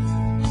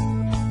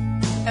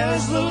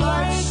 as the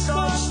light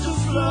starts to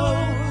flow,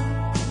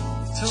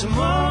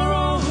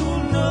 tomorrow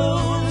who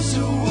knows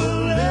who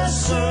will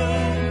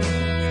listen.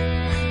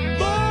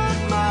 But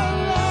my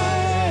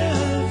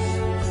life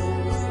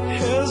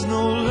has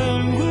no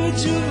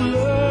language of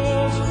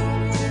love,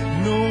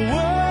 no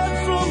word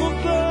from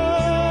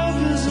above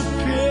is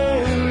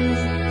appearing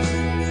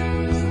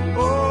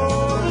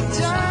all the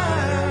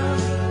time.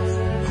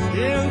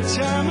 And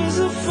time is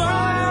a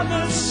fire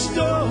that's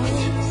stoked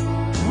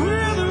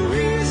with a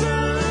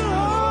reason,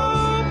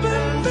 hope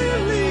and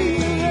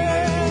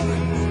believing.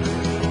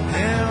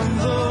 And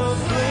the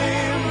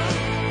flame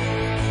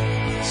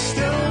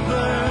still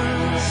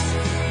burns,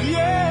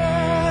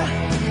 yeah,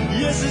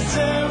 yes, it's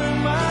there in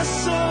my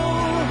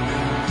soul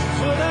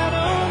for that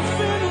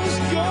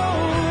unfinished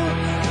goal.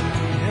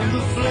 And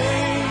the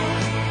flame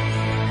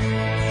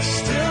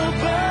still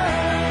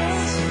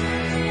burns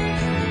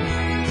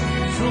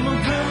from a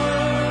glimmer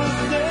of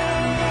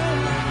them,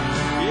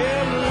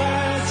 yeah, it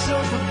lights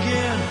up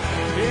again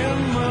in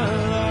my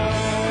life.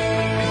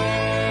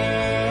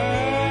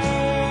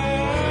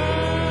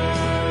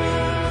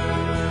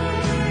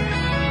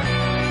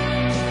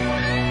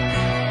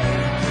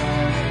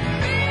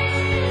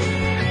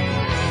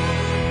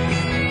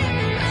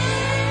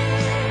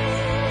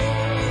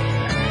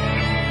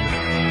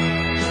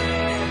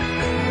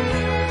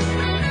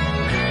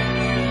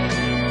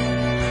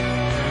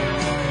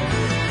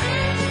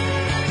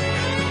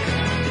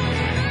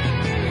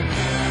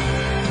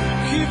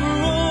 Keep it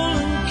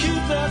rolling,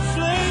 keep that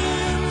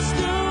flame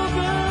still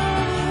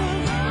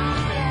burning.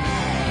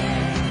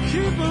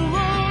 Keep it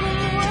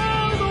rolling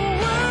while the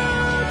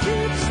world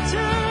keeps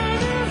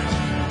turning.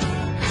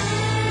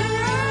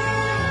 Yeah.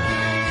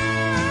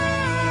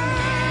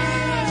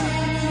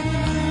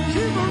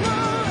 Keep it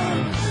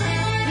rolling.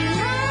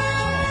 Yeah.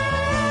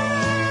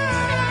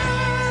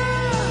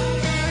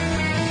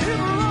 Keep it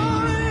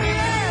rolling,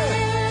 yeah.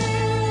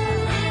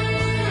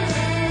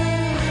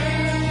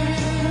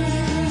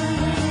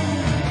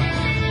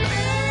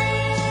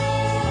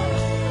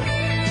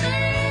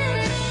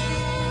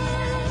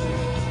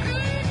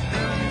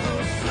 The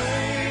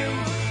flame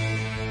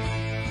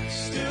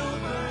still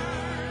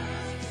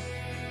burns.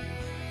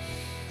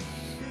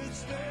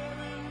 It's there in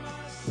my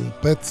soul. Un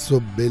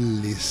pezzo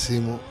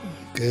bellissimo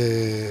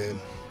che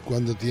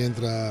quando ti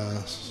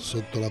entra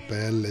sotto la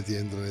pelle, ti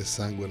entra nel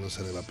sangue e non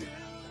se ne va più.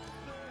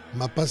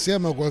 Ma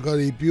passiamo a qualcosa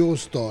di più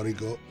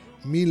storico.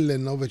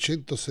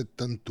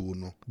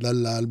 1971,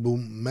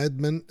 dall'album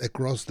Madman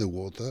Across the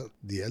Water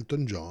di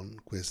Elton John,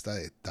 questa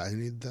è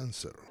Tiny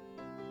Dancer.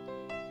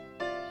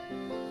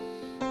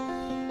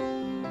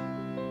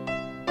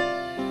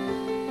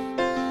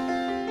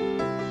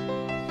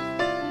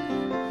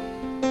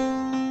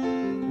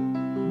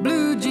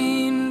 Blue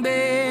jean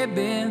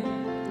baby,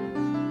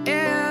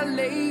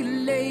 LA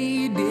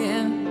lady,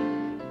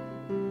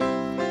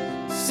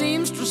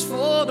 seamstress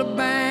for the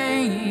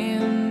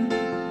band,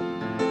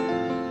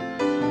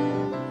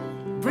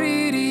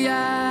 pretty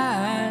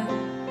eye,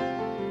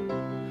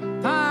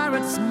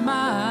 pirate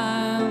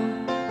smile,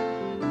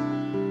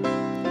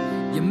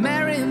 you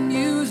marry a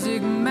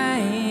music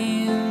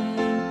man,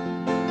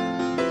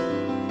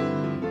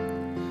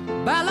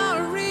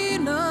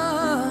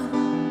 ballerina,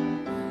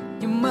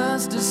 you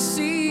must have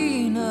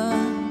seen her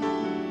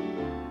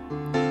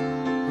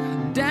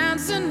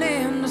dancing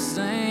in the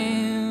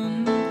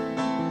sand.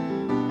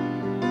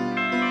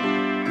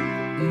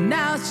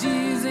 Now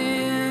she's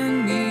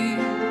in me,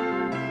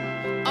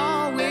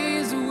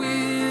 always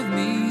with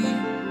me,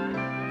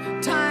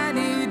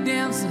 tiny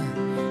dancer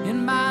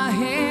in my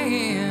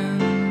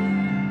hand.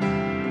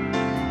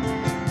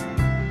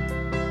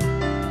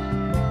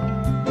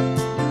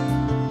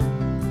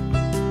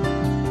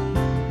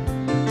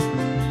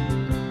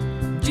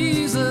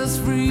 Jesus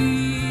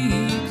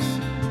freaks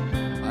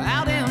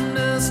out in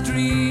the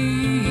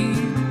street,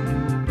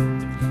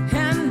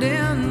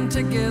 handing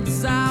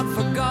tickets out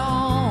for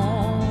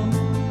gone,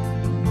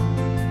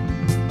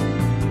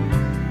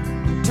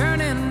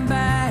 turning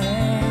back,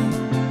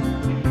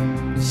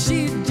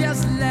 she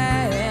just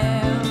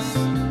laughs.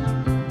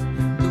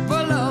 The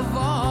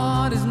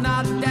boulevard is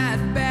not that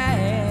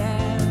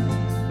bad.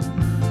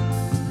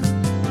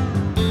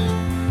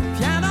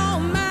 Piano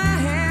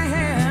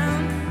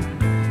man,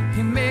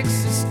 he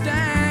makes a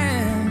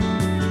stand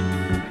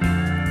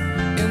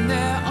in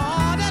their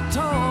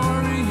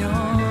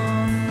auditorium.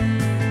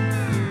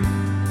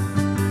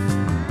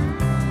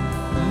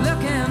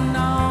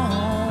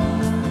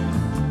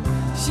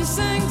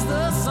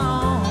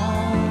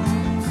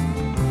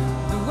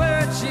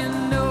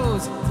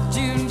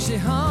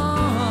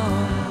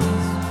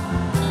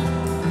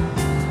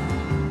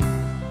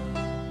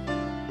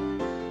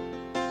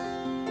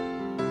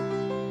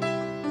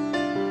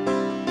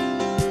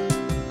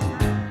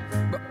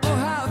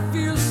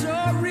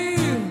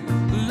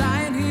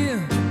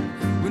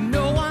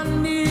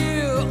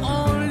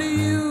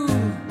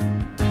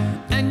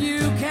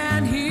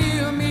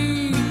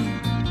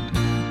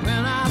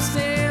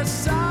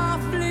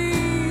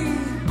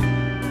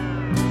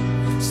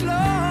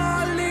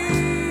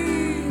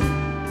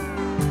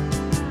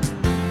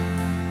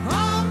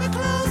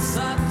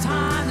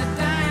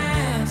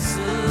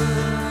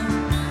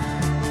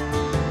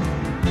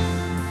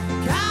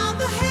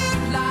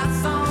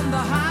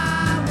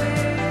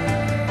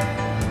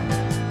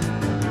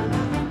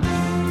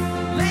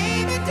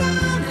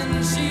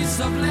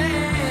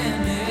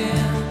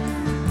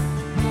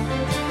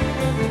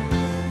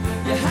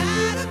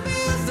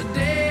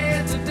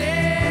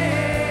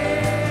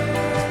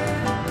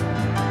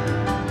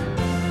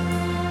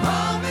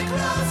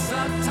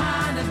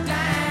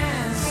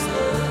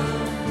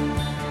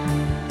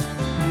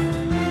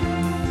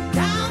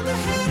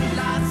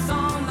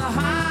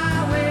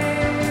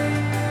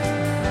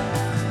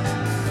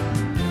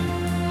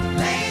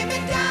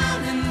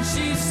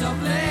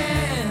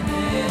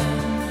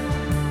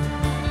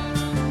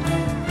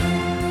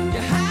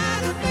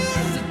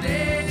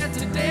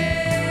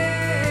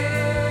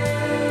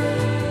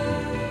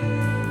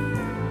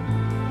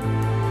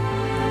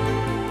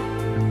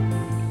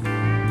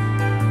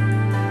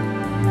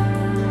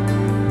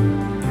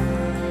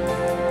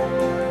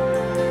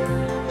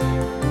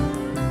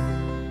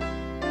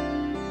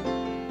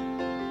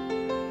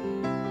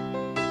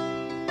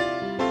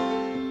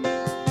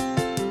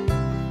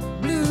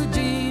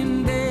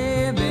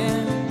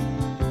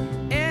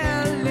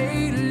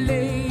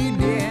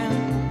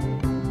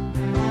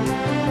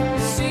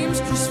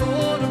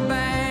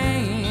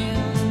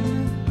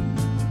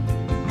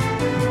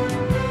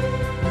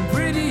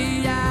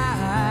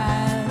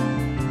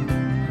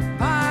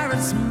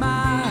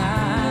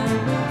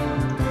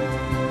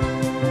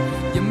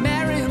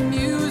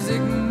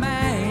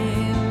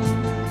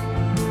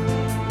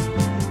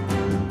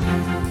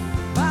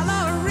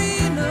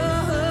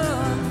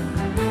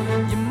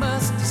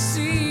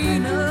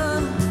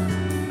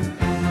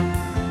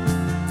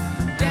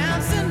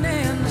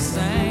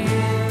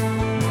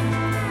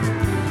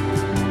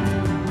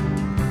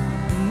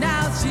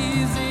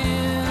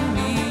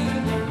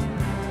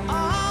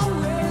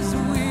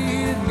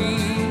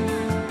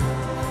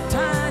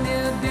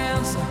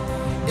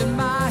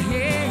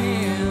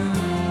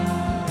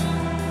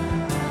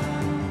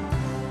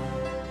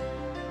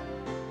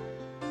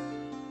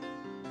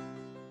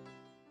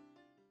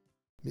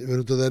 Mi è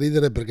venuto da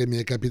ridere perché mi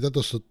è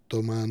capitato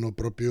sotto mano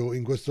proprio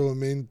in questo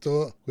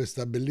momento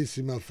questa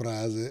bellissima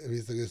frase,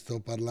 visto che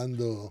sto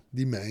parlando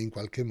di me in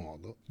qualche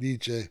modo.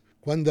 Dice: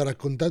 quando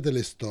raccontate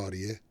le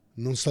storie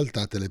non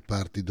saltate le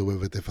parti dove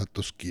avete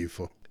fatto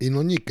schifo. In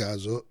ogni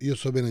caso, io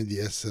so bene di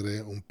essere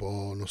un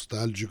po'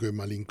 nostalgico e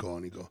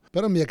malinconico,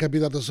 però mi è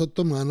capitato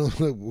sotto mano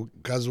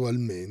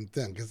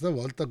casualmente, anche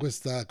stavolta,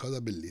 questa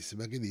cosa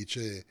bellissima che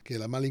dice che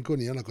la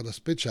malinconia è una cosa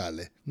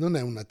speciale, non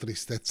è una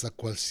tristezza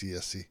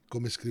qualsiasi,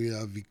 come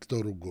scriveva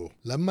Victor Hugo.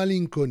 La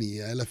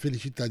malinconia è la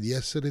felicità di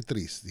essere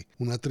tristi,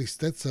 una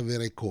tristezza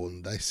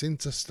vereconda e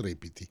senza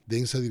strepiti,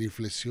 densa di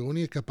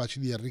riflessioni e capace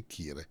di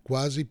arricchire,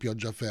 quasi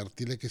pioggia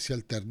fertile che si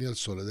alterni al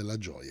sole della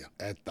gioia.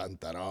 È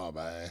tanta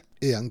roba, eh?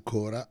 E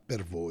ancora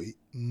per voi,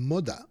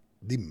 Modà,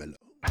 dimmelo.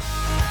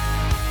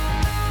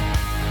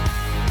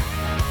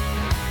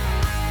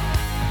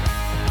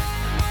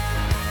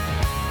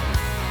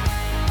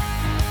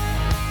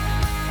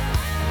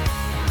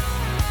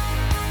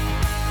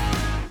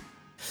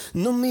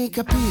 Non mi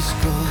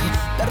capisco,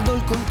 perdo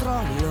il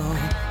controllo,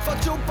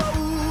 faccio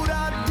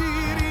paura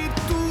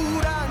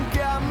addirittura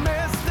anche a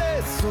me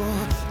stesso.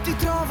 Ti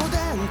trovo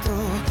dentro,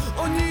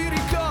 ogni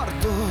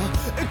ricordo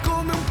è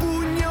come un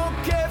pugno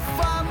che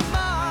fa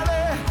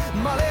male,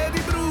 male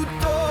di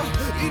brutto,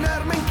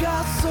 inerme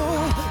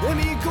incasso e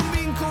mi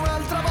convinco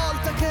un'altra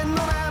volta che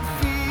non è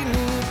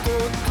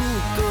finito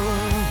tutto.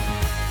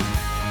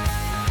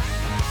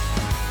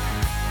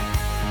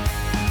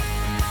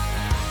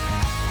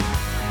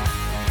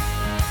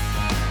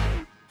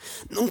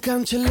 Non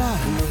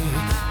cancellarmi,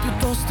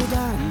 piuttosto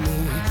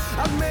dammi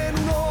almeno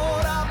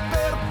un'ora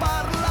per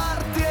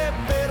parlarti e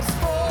per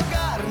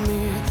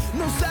sfogarmi.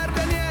 Non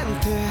serve a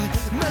niente,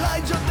 me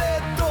l'hai già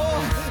detto,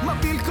 ma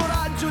abbi il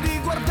coraggio di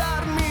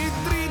guardarmi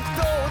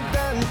dritto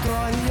dentro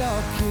agli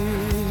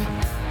occhi.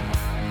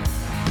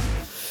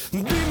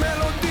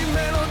 Dimmelo,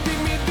 dimmelo,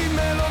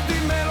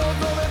 dimmelo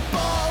dove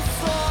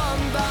posso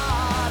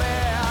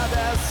andare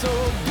adesso.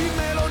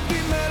 Dimmelo,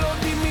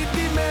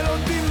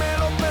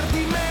 dimmelo per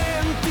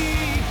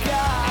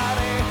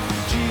dimenticare.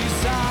 Ci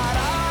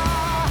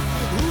sarà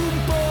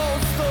un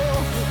posto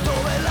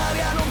dove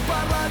l'aria non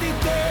parla di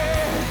te.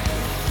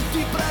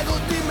 Ti prego,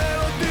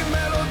 dimmelo,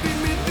 dimmelo.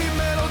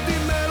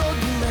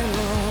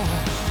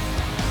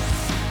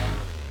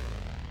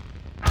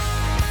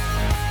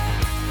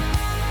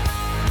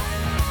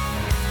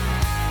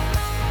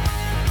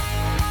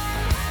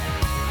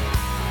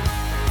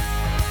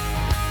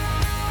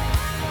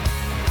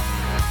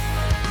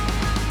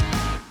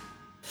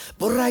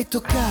 Vorrei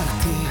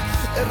toccarti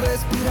e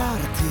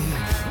respirarti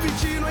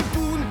vicino ai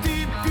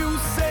punti più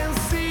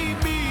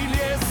sensibili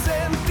e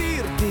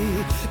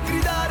sentirti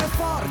gridare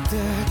forte,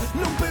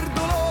 non per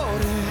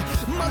dolore,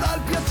 ma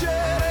dal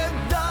piacere,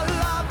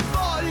 dalla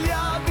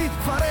voglia di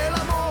fare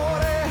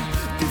l'amore,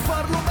 di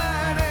farlo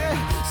bene,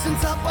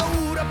 senza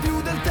paura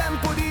più del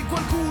tempo di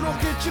qualcuno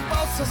che ci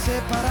possa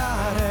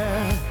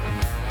separare.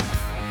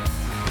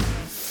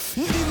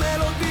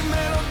 Dimmelo,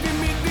 dimmelo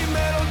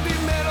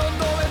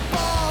dove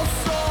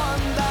posso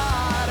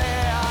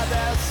andare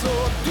adesso.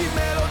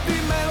 Dimmelo,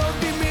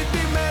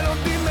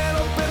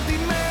 dimmelo per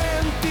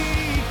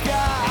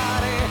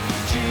dimenticare.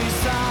 Ci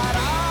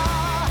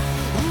sarà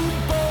un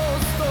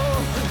posto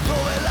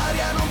dove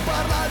l'aria non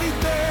parla di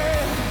te.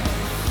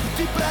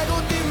 Ti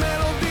prego,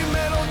 dimmelo,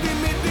 dimmelo.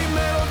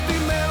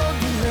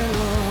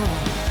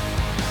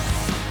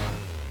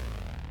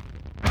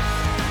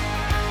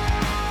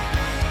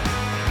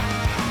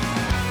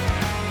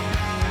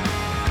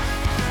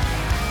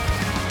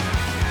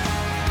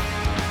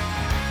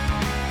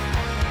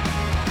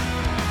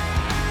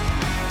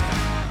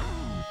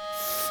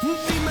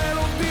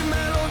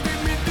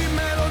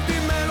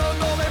 Dimmelo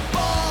dove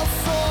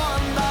posso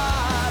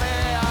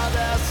andare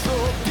adesso.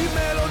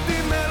 Dimmelo,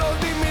 dimmelo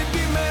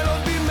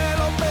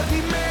per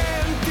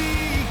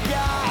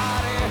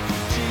dimenticare.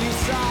 Ci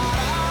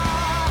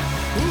sarà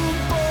un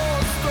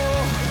posto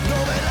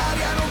dove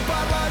l'aria non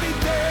parla di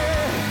te.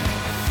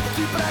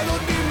 Ti prego,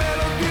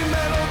 dimmelo,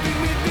 dimmelo.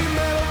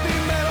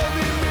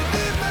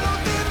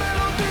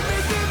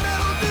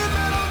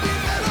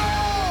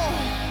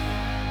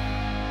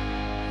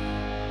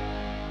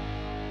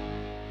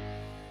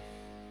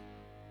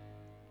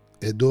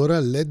 Ed ora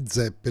Led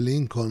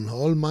Zeppelin con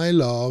All My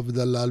Love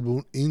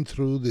dall'album In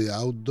Through the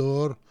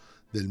Outdoor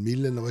del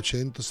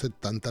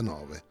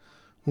 1979.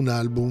 Un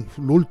album,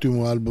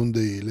 l'ultimo album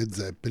dei Led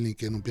Zeppelin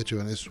che non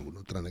piaceva a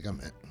nessuno, tranne che a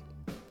me.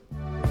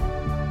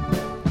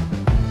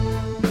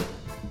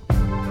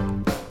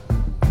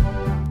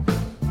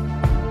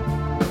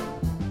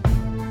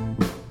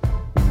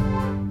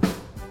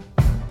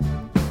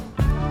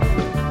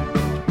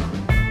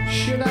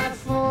 Should I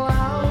fall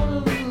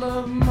out of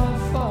love more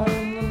far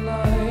in the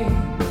night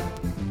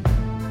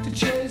to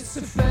chase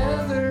a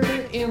feather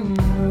in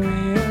the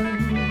wind?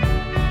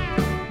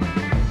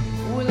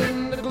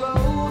 Within the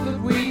glow that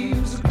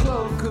weaves a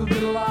cloak of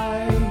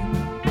delight,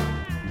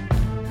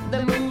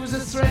 there moves a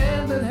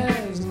thread that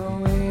has no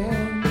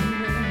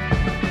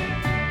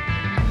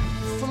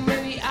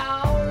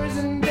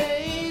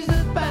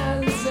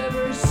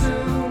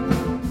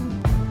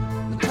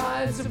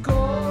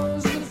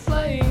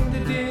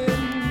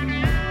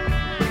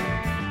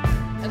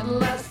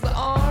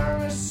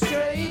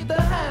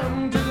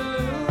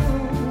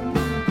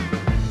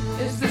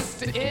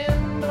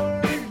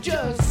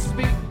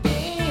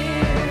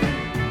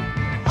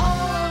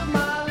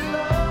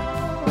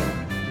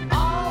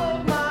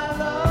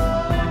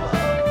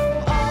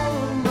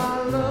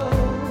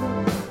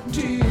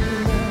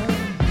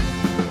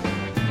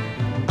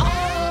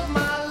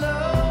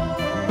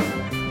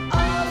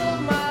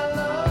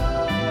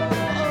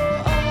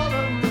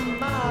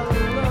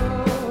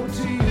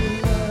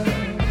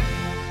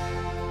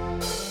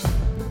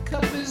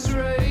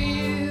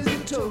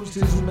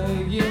voices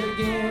may yet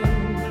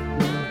again.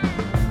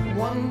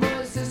 One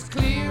voice is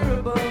clear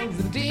above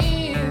the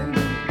din.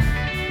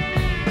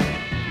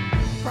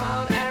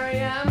 Proud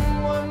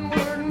Ariane, one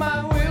word,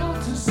 my will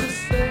to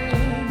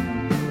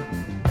sustain.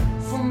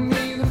 For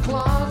me the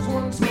claws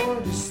once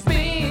more to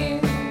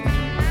spin.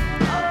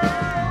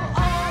 Oh,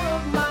 all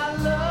of my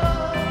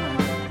love,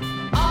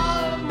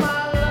 all of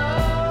my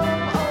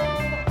love,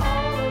 oh,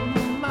 all of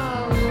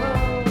my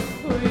love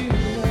for you.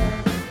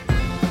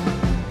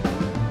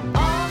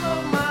 All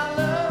of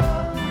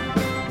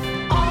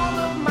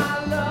my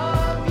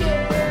love,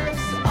 yes,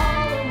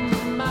 all of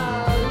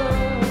my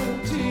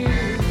love to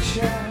you,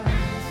 child.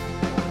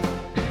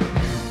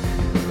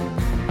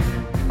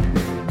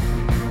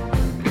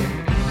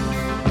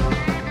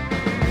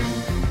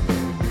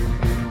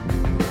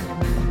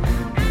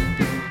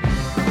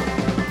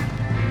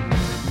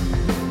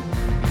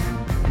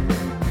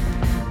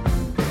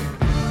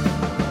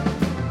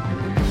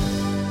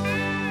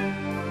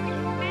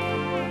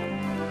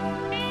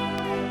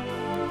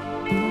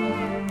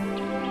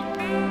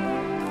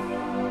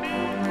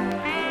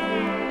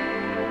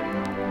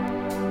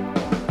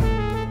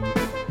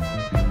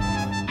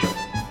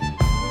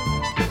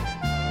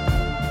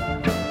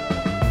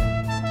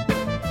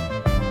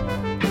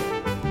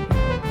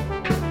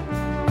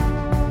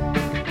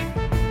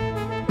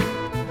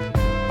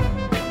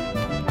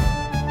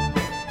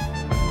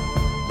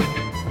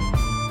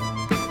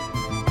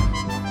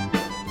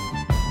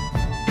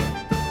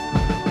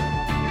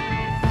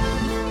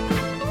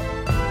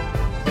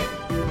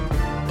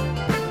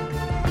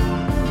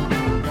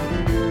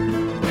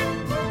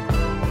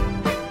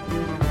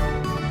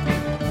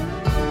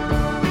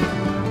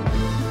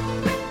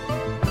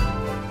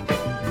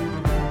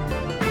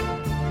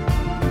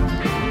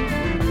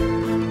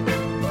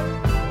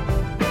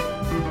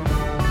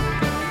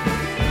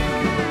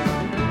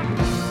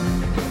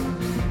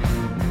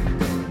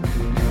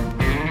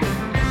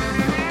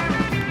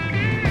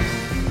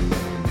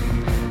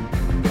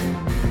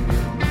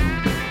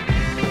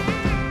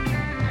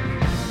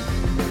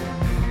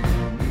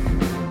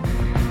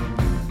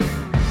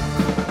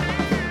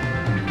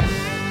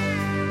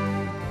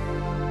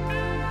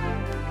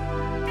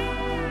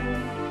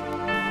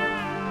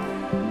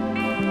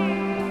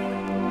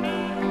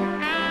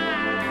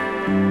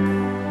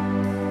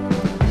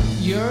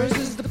 Yours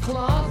is the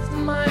cloth,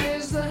 mine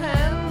is the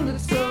hand that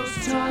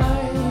sews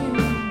time.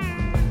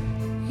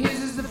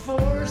 His is the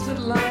force that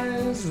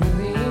lies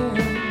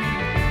within.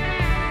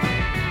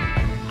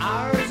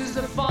 Ours is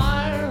the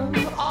fire,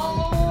 all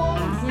the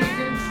warmth we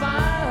can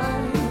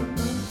find.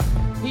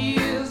 He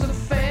is a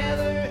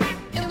feather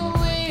in the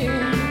wind.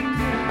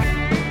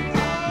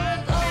 All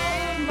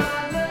of my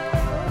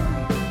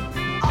love,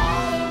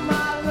 all of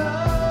my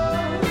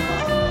love,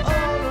 oh,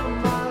 all of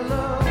my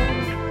love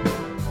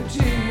to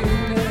you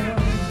now.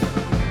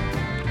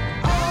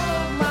 All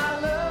of my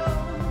love,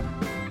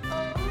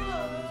 oh,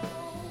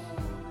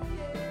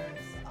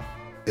 yes.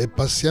 E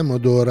passiamo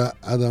ad ora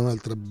ad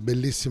un'altra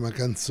bellissima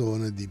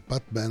canzone di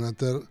Pat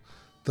Benatar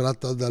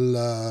tratta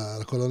dalla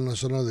colonna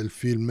sonora del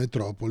film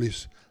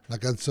Metropolis. La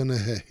canzone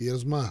è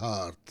Here's My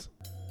Heart.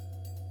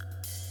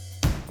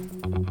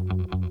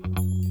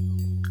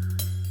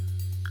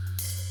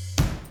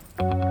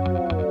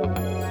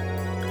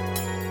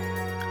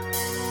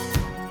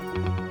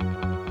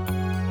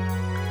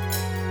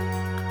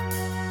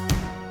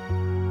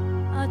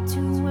 Our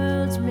two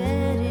worlds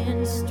met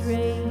in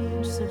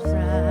strange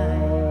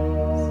surprise.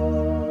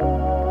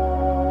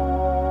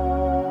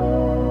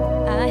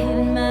 I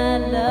hid my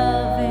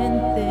love in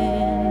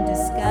thin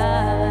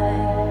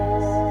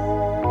disguise.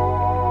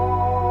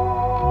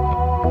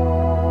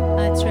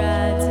 I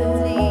tried to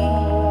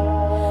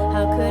leave.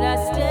 How could I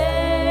stay?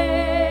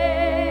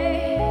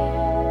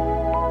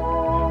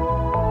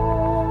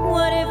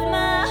 What if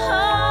my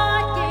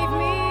heart gave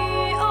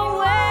me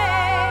away?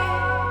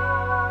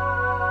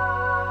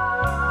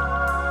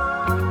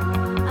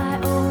 I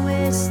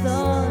always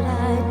thought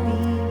I'd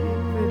be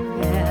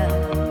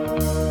prepared,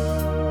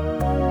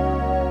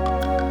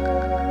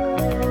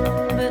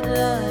 but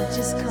love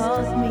just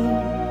caught me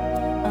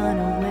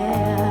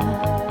unaware.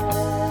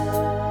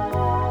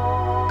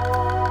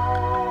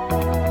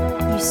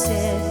 You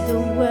said the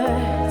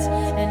words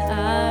and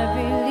I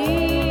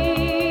believed.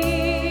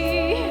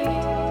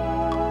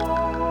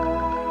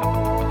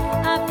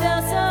 I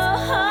felt so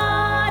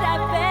hard, I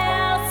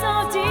felt so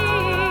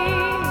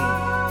deep.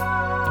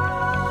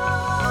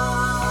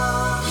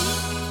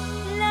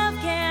 Love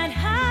can't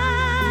hide,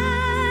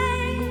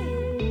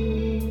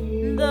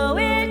 though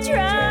it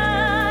tries.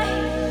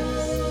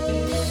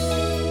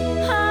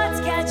 Hearts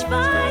catch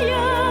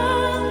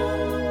fire,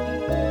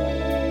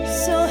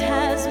 so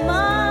has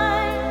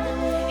mine.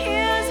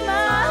 Here's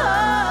my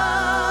heart.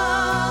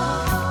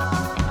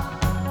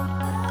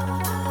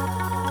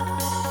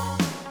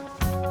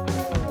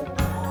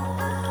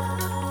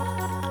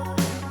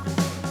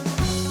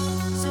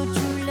 So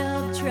true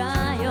love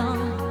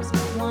triumphs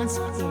once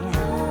again.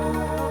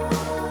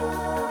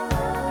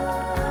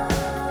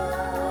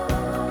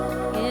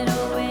 It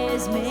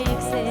always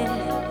makes it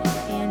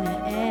in the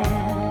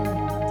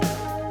end.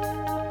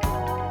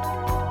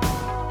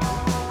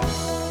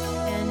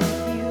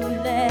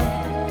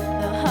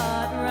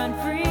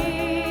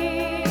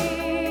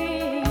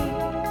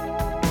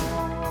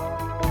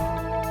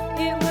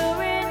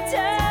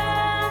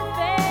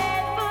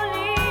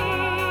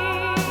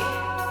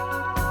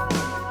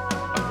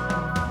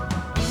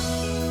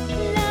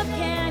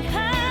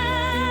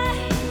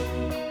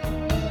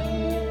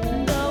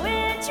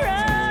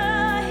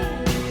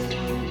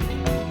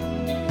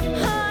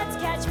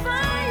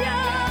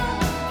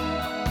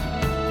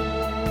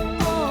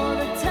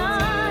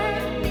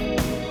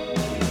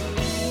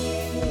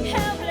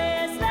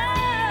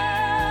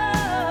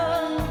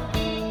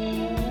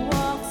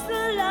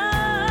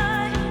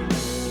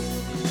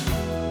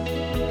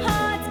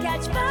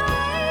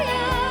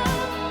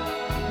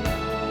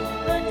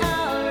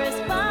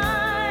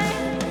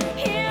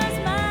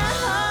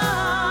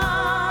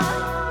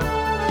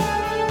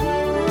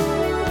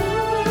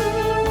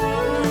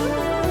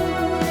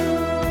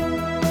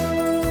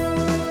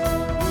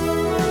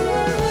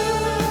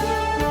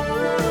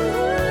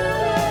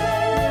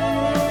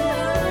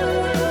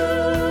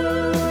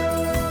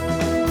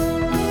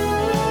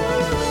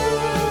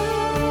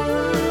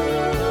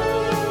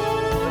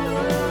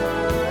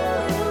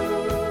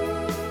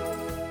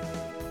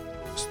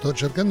 Sto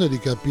cercando di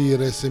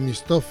capire se mi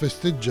sto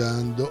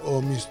festeggiando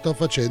o mi sto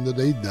facendo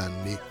dei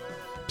danni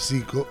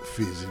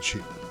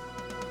psicofisici.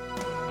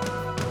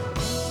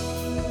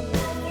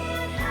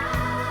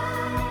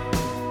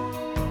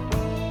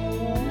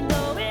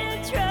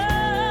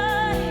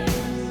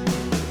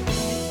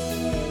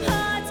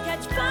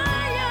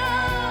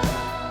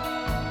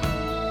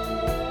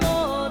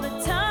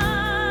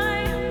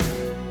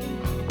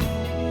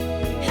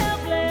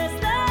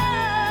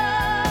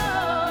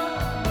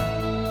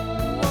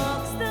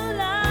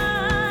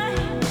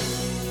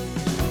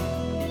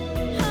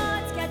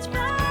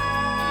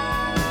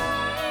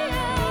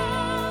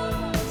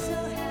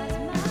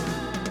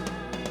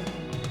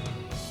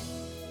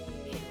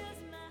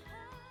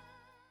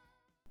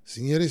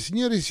 Signore e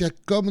signori, si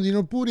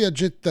accomodino pure a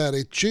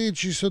gettare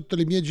ceci sotto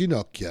le mie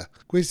ginocchia.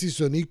 Questi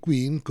sono i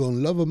Queen con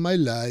Love of My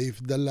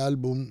Life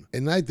dall'album A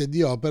Night at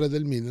the Opera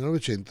del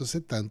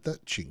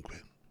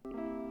 1975.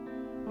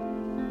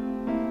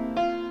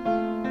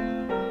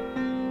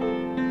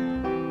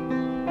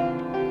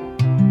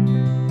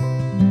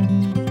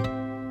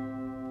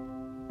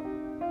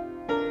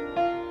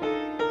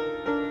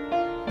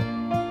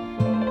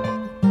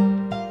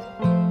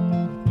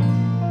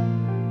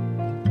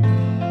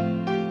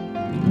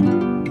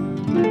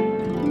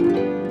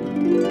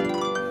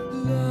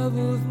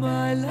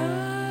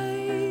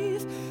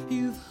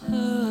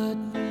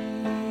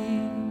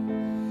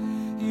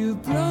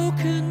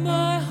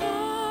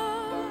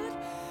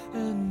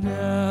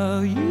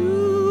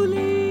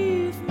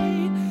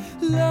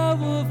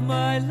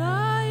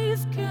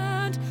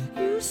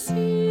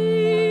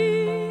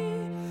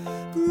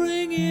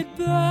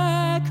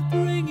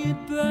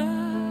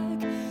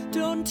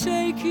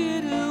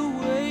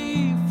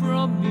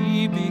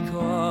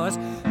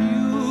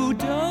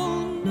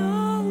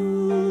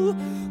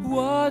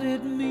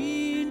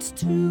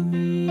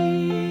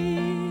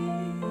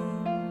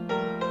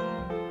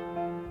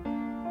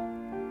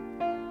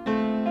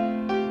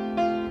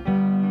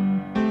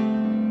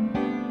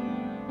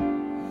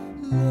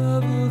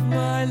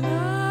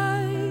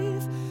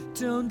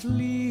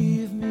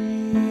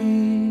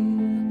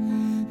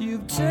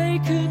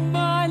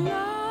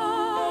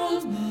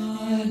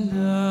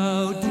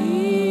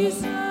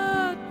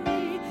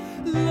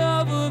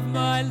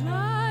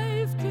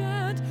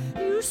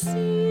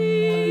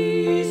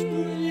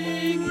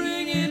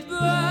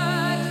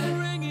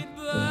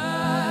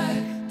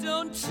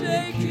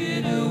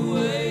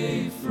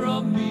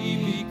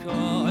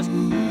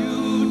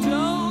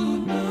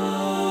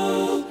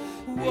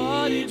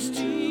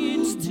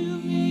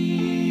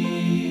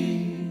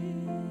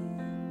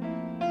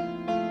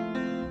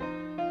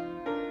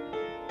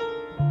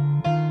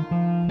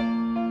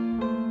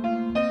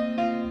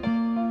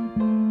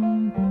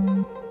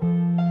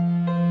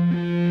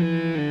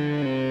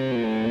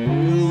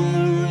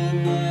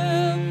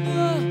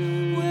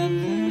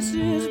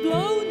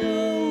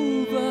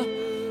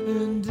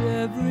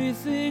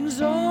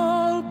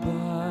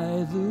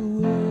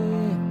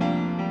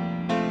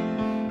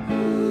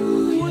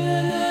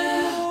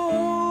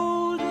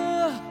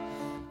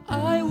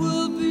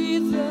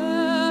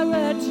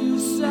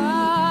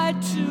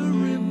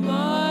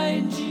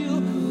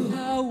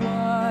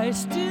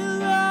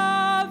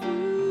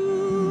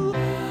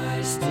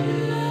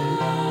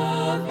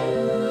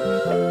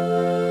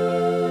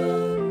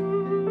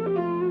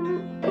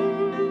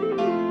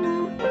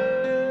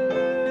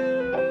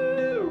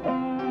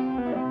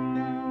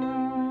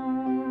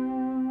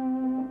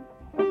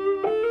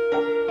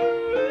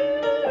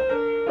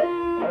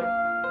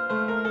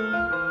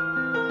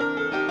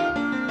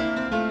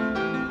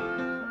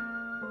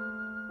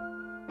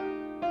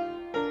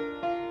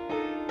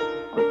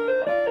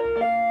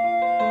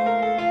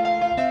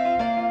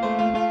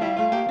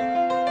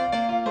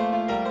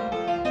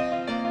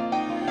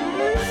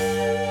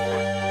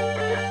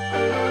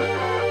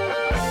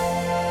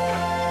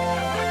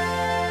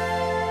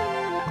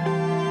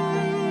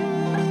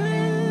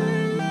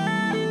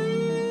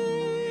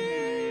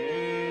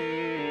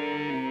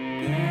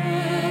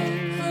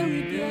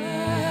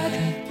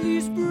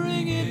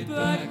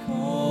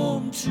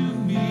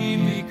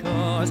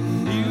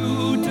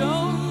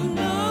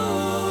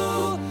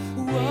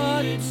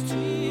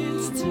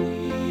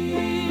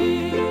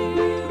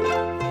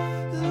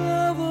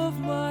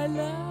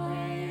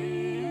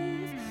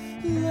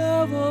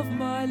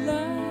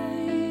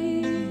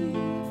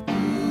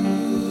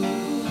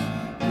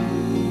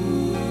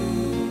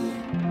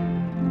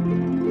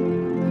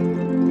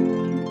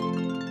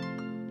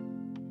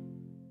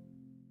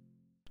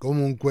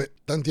 Comunque,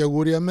 tanti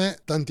auguri a me,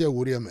 tanti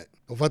auguri a me.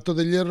 Ho fatto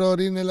degli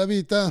errori nella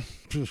vita?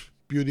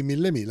 Più di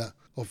 1000.000.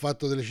 Ho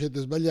fatto delle scelte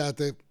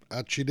sbagliate?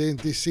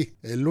 Accidenti, sì.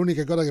 E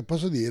l'unica cosa che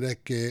posso dire è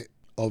che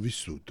ho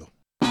vissuto.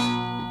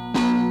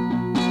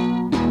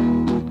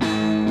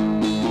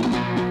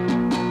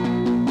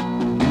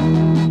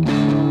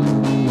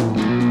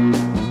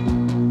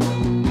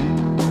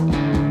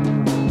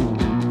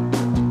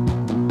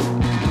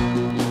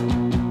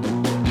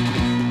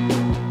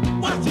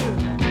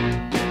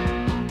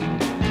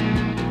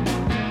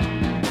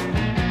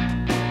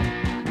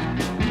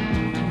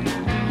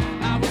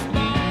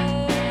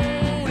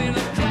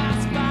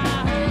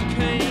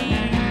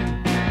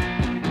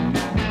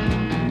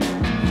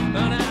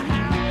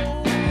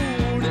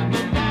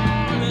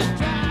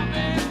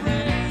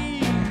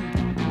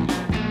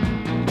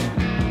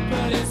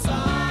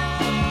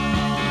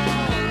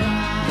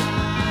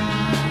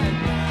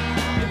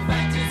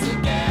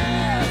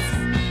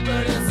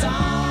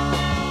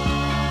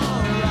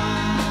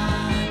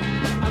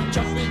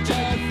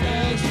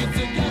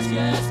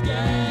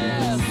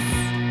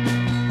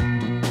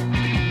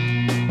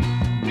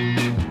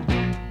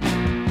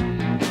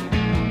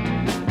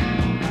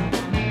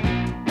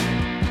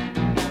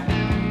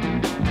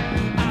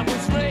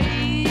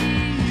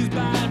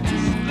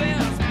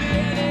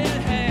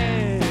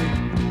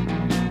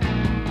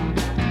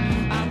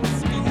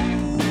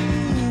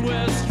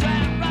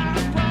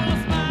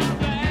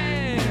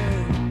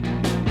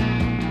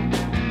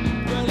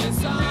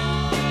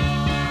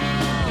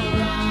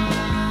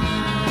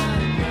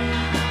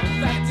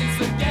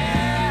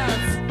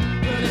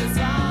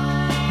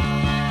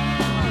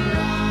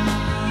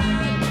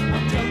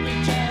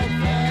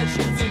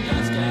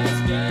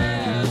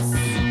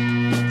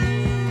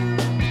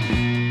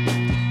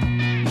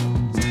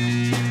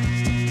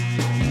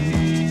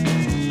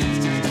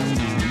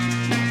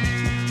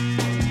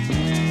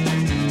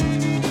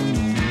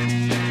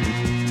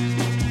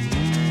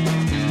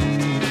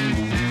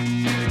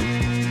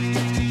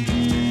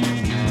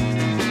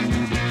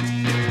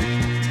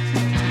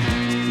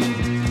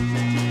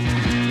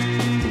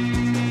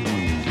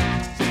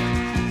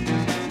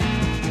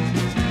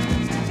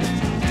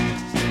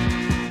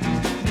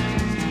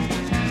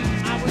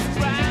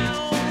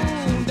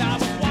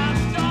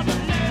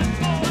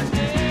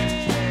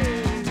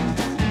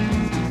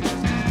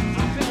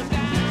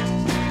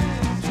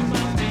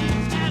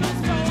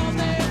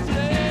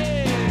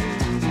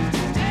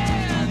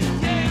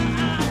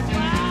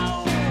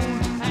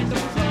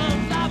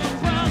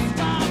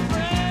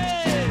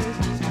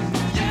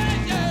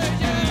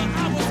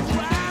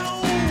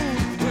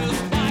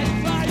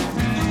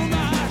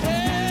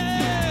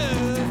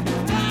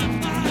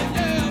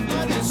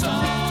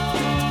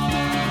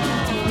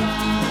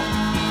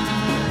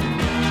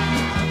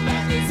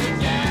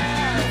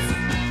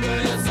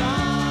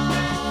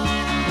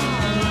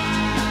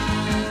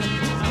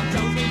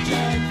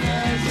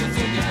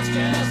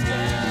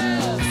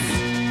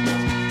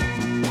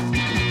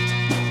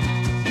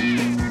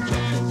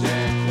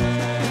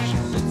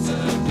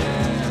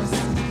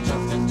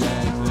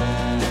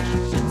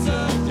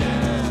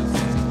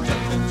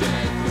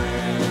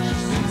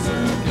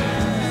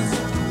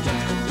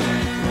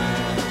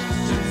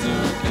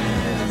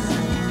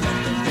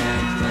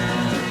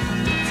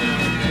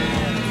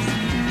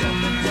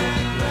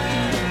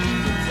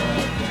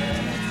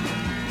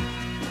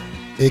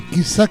 E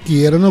chissà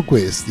chi erano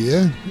questi,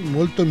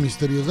 molto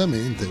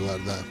misteriosamente,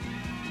 guarda,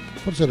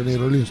 forse erano i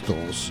Rolling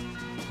Stones,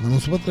 ma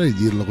non potrei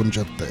dirlo con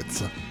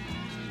certezza.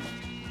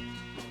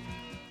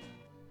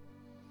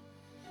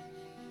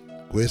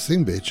 Questo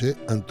invece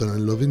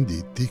Antonello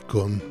Venditti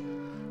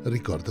con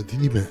Ricordati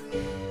di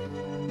me.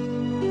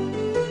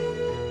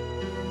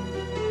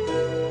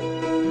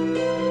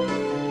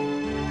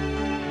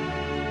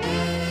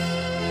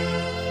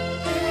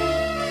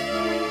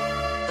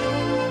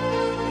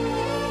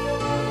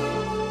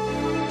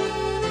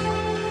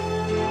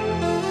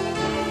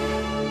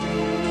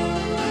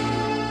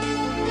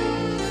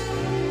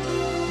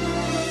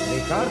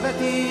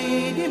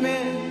 Ricordati di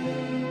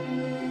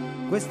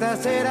me, questa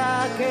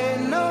sera che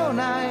non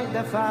hai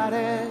da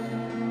fare,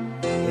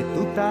 e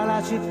tutta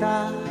la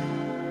città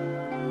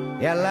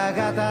è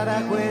allagata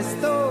da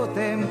questo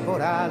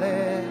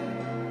temporale,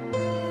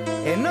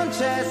 e non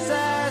c'è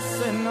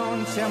sesso e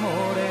non c'è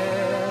amore,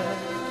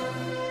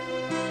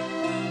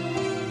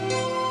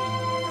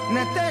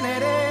 né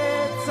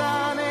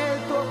tenerezza nel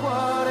tuo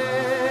cuore.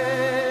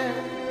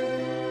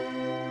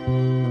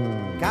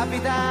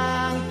 Capita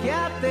anche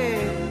a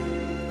te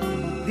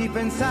di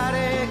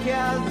pensare che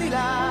al di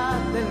là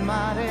del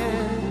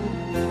mare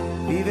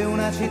vive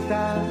una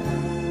città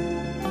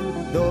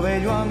dove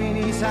gli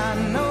uomini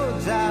sanno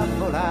già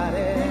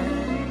volare,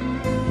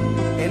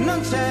 e non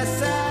c'è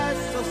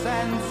sesso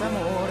senza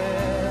amore,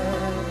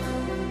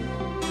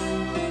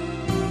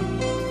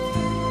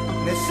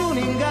 nessun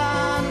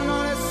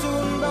inganno,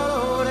 nessun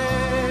dolore,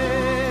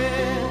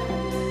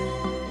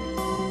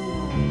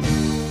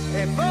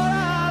 e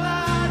vola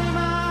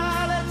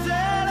l'anima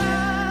leggera,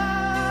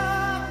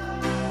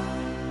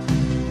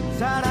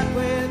 sarà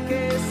quel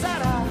che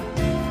sarà,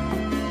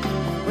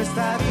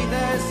 questa vita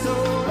è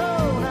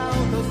solo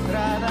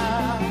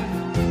un'autostrada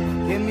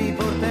che mi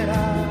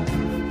porterà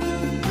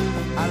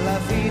alla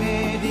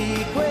fine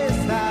di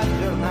questa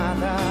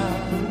giornata,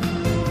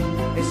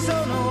 e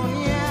sono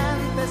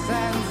niente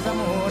senza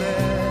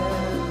amore.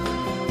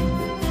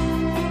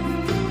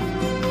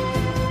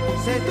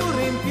 Sei tu il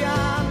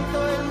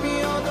rimpianto e il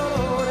mio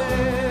dolore,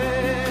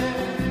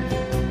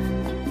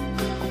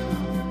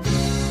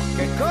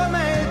 che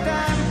come il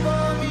tempo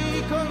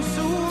mi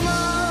consuma.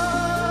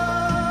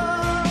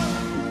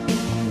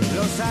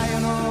 Lo sai o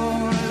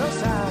non lo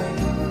sai,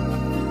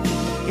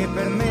 che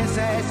per me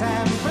sei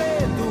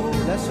sempre tu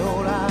da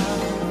sola.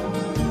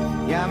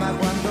 Chiama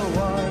quando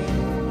vuoi,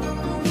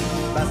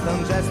 basta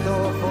un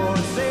gesto,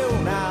 forse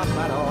una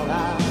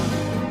parola,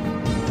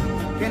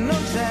 che non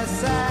c'è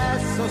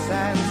sesso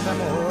senza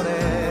amore.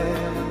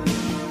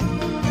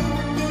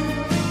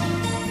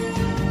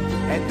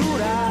 È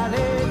dura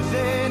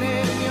legge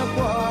nel mio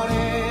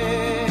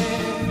cuore,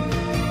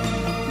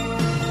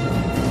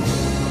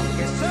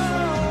 che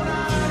sono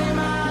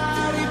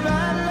un'anima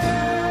ribelle.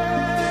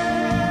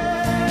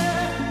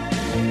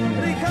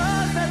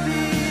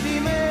 Ricordati di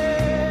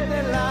me,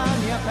 della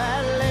mia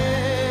pelle,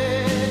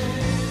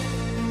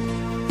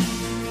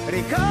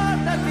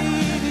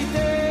 ricordati di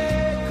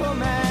te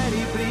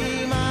com'eri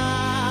prima.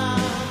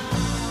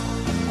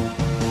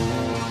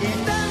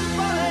 Il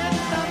tempo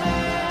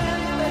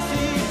lentamente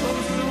si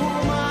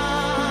consuma,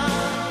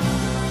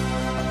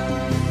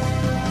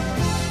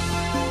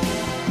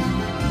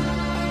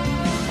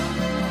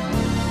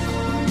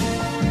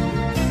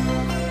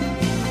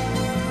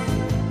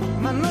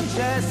 ma non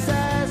c'è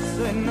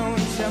sesso e non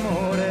c'è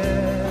amore,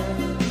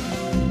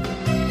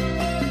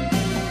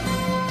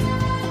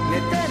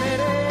 né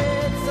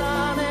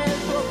tenerezza nel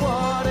tuo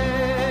cuore,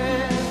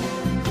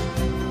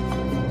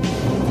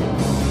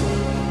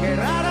 che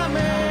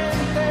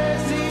raramente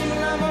si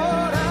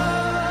innamora.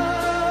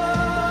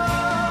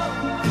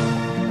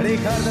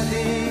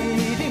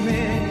 Ricordati di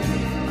me,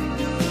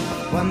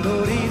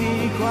 quando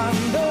ridi,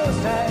 quando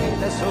sei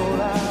da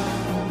sola,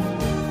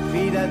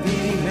 fidati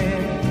di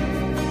me,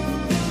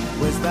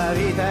 questa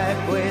vita è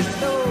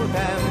questo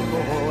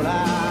tempo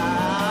vola.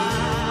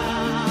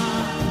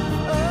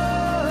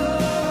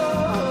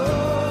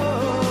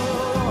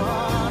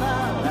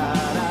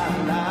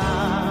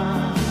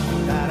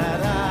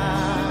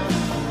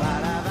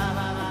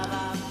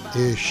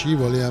 E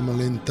scivoliamo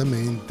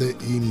lentamente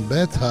in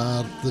Bad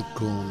Heart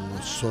con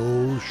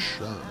Soul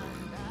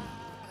Shine.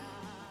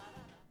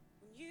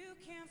 You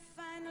can't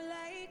find a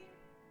light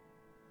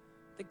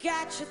that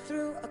got you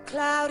through a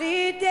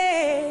cloudy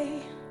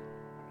day,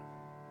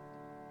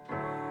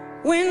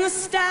 when the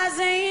stars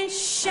ain't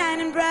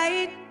shining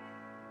bright,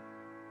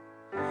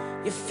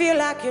 you feel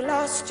like you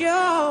lost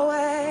your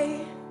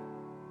way,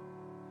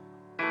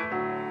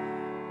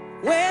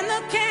 when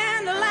the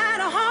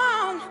candlelight of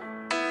home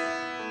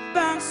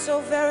burns so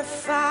very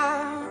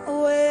far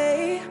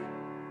away,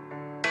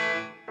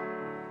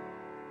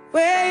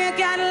 where you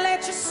gotta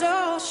let your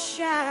soul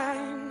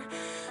shine,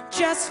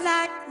 just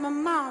like my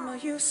mama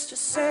used to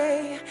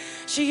say.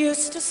 She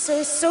used to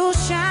say, soul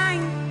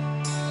shine,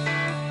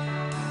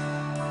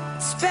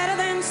 it's better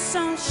than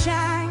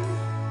sunshine,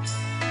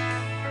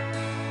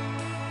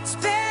 it's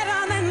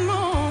better than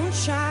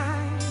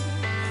moonshine,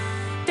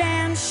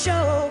 damn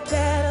sure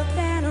better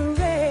than a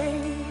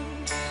rain.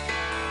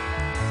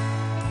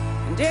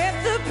 if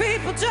the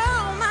people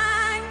don't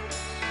mind,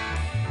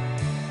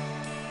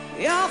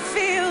 we all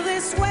feel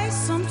this way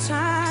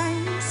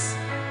sometimes.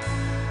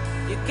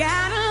 You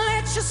gotta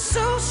let your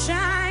soul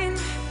shine,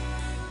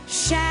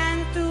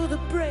 shine through the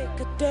break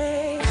of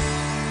day.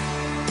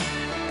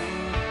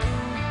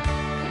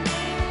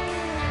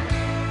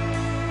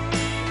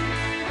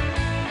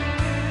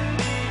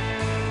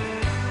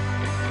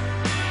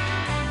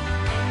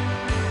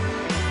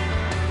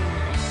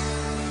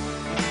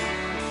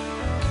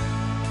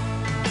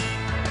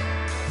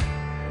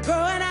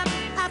 Growing up,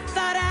 I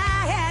thought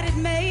I had it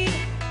made.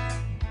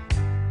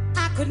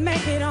 I could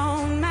make it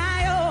on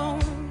my own.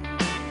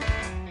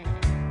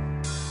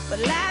 But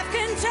life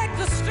can take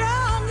the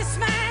strongest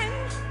man,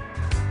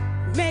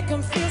 make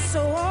him feel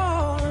so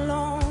all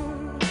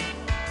alone.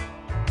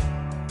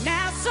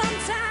 Now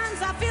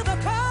sometimes I feel the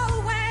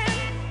cold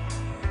wind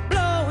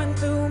blowing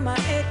through my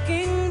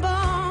aching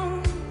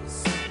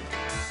bones.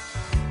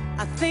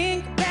 I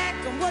think back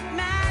on what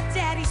my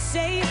daddy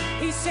said.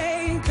 He's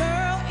saying,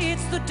 girl,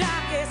 it's the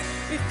darkest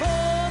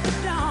before the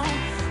dawn.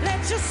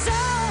 Let your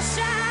soul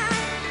shine.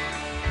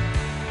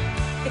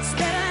 It's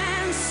better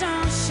than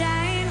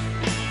sunshine.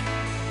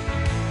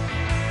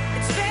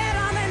 It's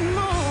better than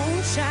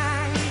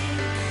moonshine.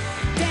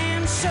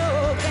 Damn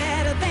sure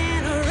better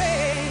than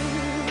rain.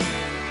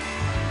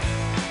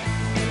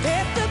 And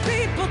if the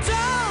people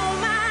don't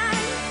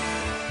mind,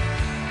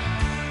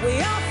 we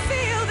all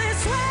feel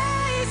this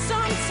way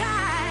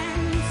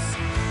sometimes.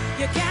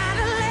 You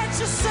gotta let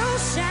your soul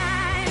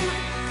shine,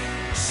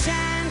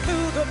 shine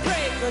through the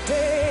break of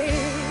day.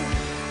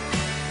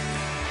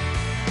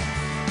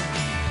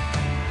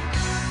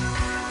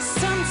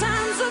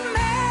 Sometimes a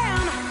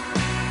man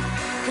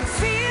can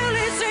feel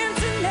his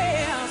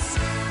emptiness,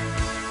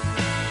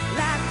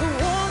 like a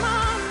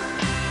woman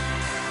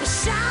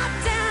shot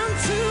down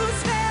to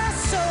his very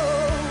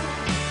soul.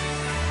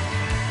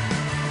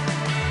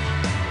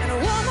 And a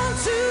woman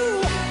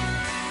too,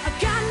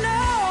 God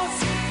knows,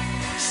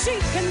 she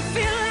can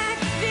feel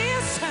like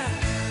this.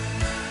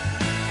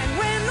 And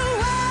when the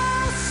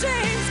world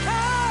seems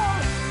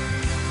cold,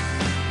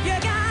 you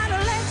gotta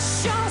let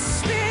your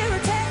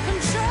spirit take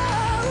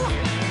control.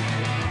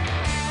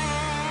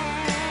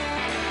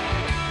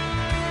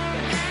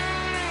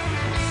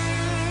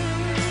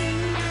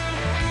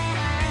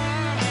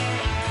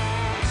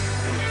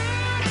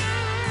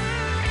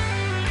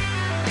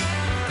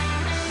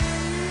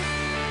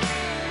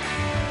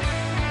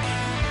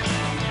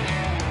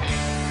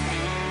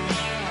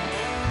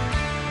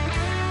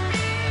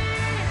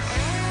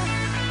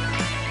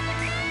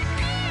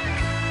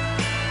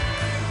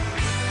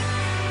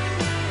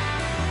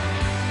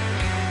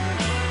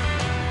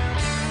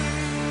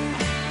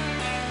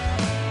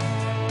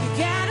 You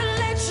gotta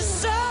let your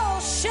soul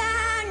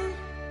shine.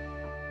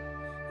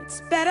 It's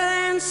better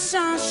than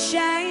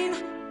sunshine.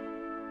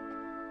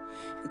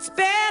 It's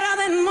better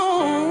than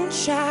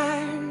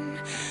moonshine.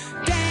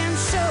 Damn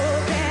sure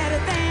better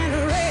than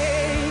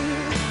rain.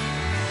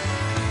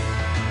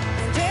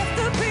 And if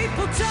the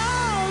people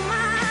don't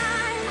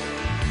mind,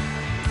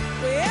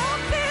 we all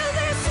feel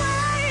this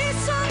way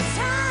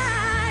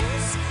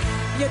sometimes.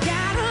 You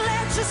gotta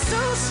let your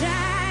soul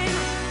shine,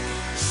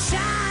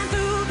 shine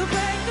through the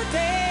break of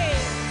day.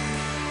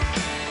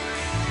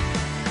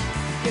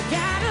 You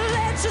gotta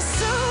let your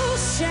soul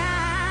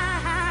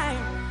shine,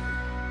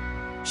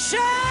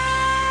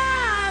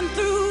 shine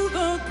through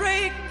the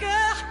break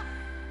of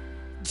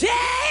day.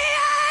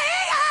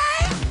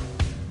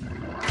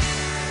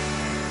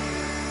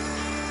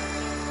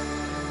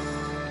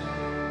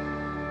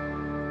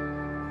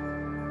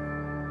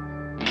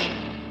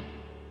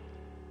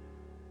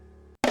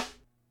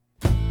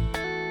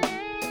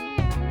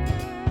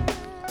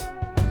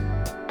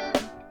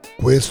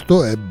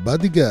 Questo è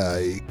Buddy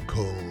Guy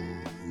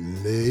con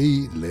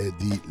Lei,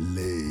 Lady,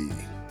 Lei.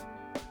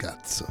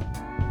 Cazzo.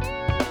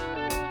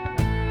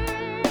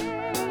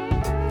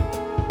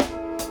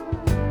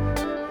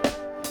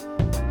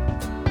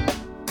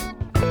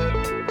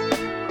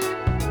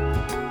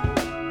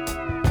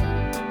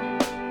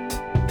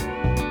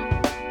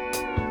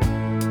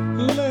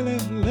 Lay, lay,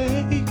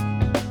 lay,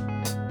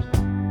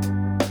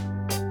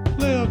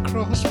 lay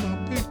across my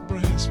big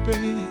brass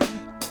bed.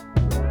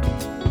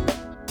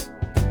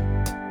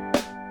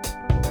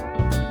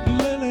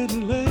 Lay, lay,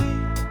 lay,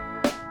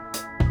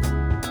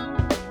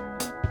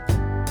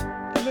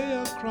 lay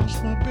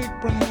across my big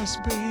brass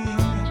bed.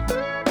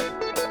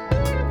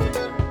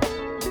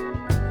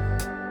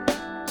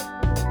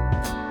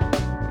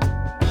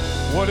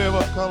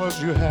 Whatever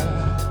colors you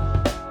have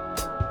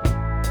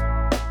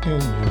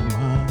in your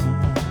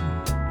mind,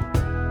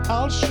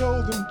 I'll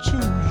show them to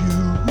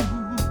you.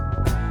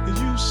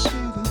 You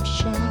see them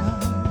shine.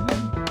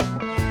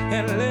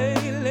 And lay,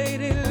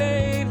 lady,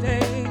 lay,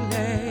 lay,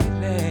 lay,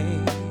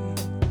 lay,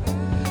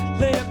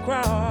 lay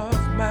across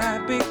my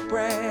big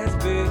brass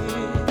bed.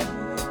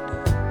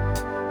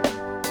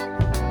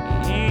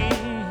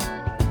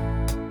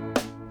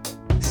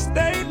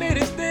 Stay,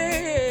 lady,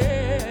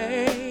 stay.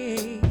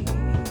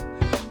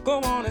 Go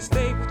on and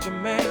stay with your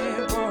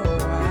man for a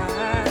while.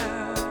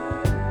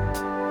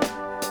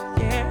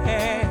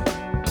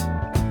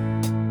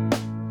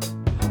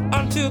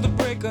 till the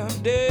break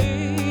of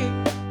day.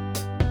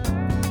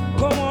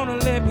 Come on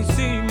and let me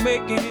see you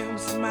making him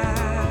smile.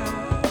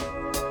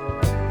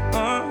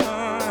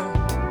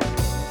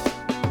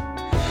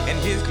 And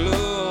his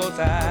clothes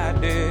are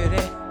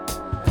dirty,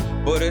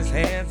 but his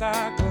hands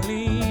are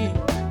clean.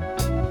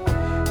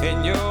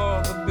 And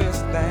you're the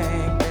best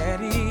thing that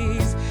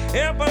he's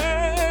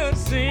ever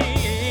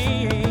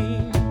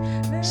seen.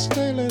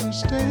 Stay, little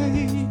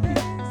stay.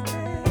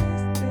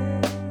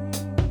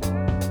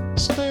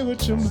 Stay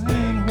with your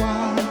man a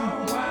while.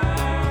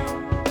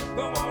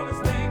 Come on and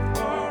stay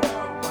for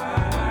a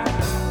while.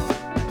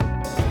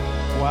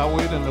 Why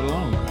wait any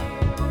longer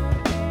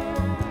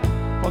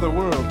for the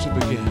world to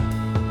begin?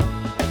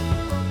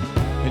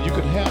 And you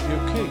can have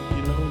your cake,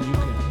 you know,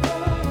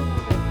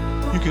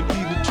 you can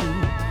eat it too.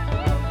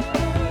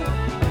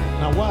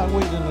 Now why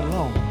wait any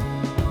longer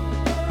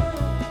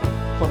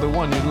for the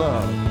one you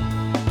love?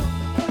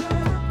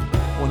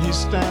 When he's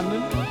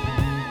standing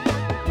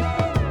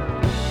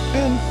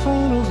in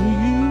front of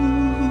you.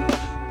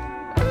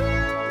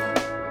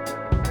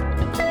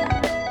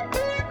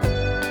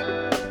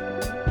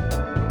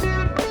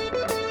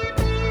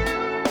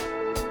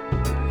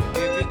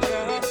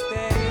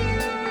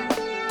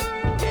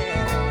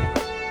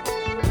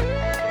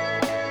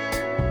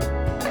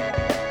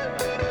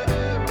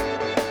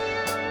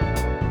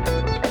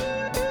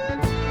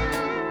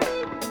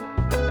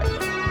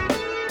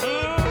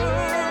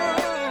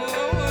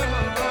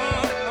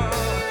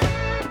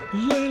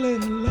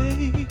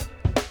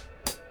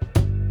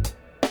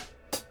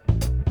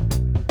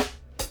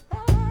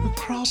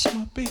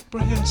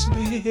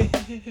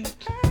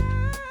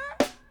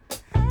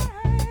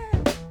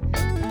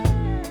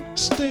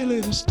 Stay,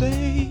 little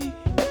stay.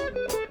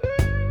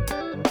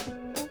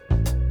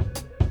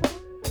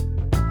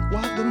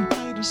 While the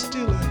night is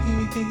still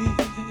ahead.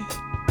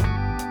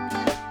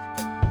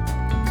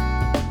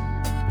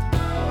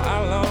 I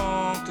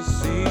long to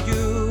see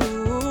you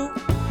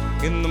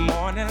in the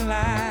morning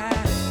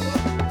light,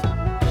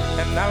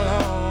 and I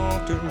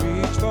long to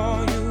reach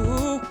for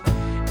you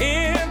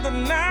in the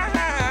night.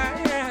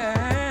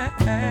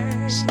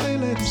 Stay,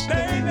 lady,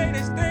 stay,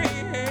 lady, stay.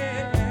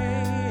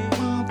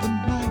 While the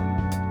night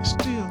is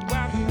still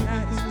ahead.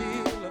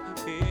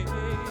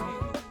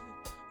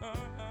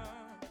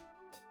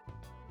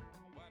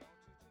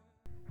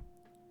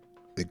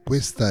 E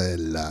questa è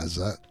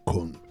l'Asa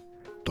con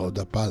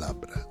Toda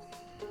Palabra.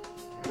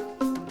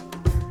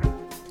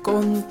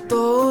 Con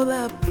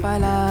toda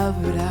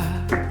palabra,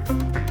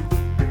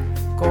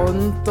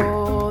 con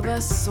toda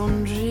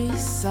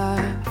sonrisa,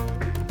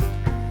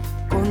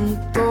 con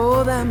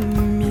toda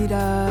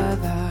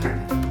mirada,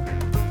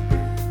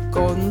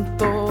 con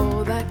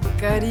toda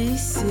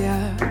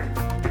caricia,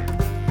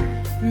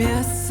 me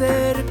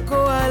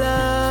acerco al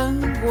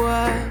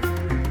agua,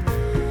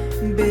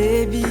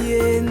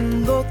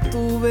 bebiendo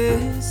tu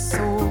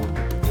beso,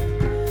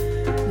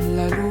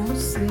 la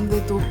luz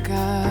de tu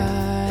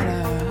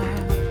cara,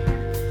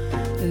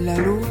 la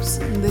luz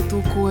de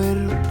tu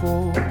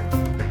cuerpo,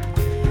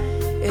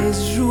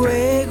 es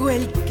ruego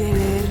el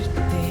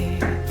quererte,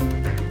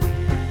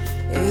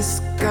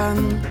 es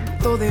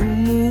canto de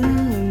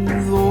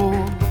mudo,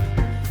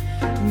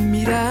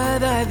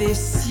 mirada de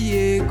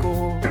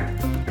ciego,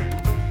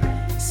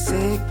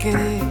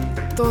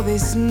 secreto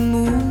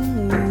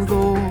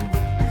desnudo,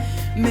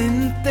 me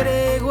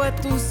entrego a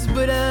tus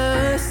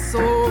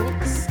brazos,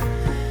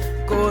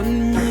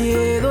 con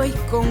miedo y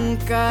con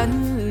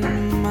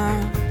calma,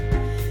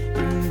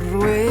 un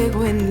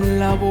ruego en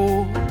la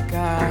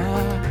boca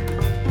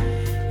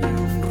y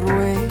un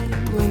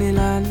ruego en el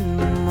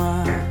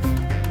alma,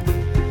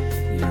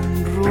 y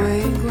un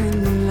ruego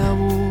en la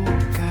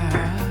boca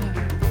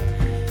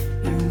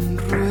y un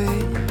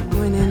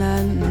ruego en el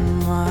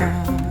alma.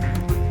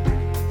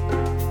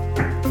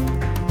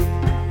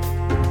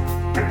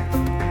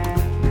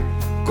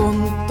 Con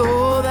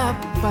toda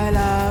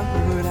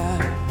palabra,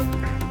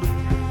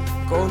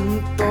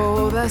 con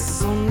toda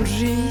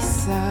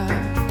sonrisa,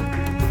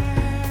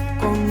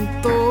 con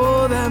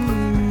toda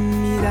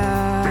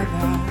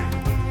mirada,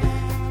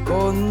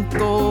 con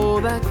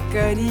toda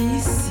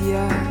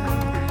caricia,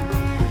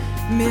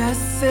 me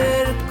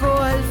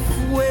acerco al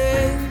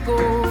fuego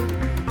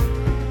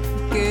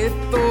que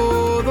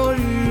todo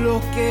lo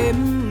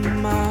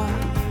quema,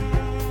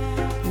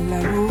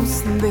 la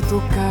luz de tu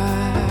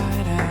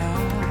cara,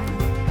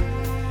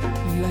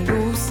 la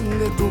luz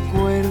de tu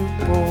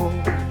cuerpo,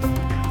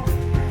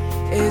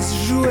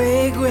 es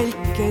ruego el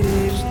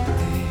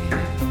quererte,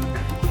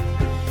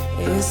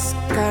 es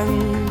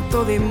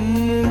canto de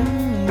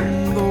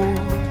mundo,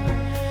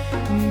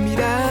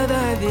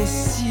 mirada de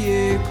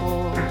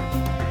ciego,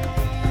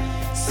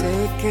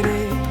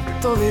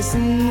 secreto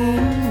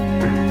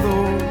desnudo,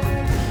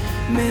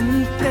 me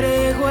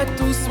entrego a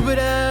tus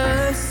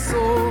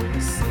brazos,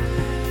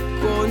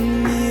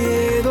 con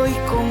miedo y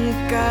con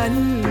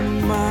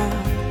calma,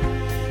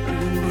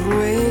 un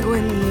ruego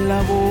en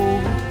la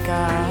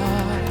boca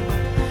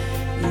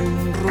y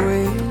un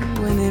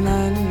ruego en el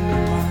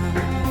alma,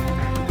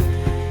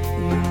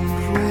 y un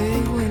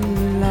ruego en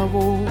la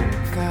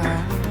boca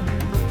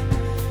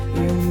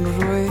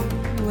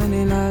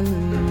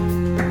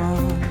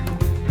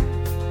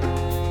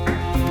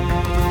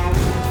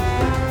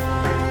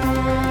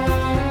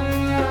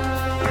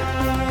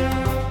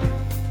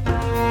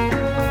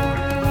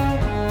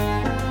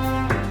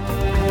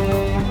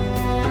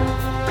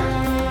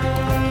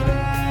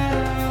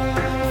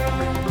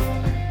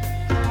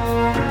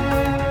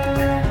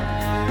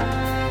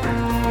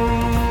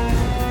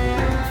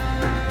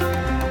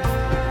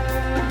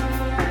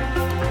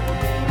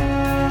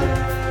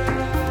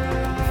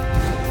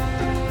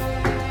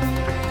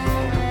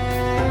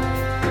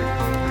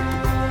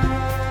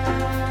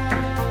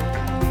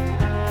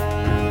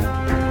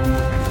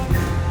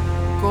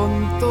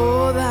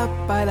cada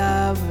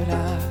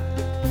palabra,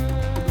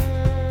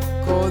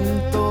 con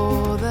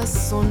toda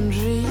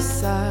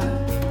sonrisa,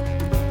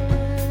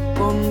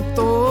 con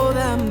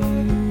toda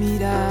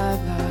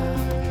mirada,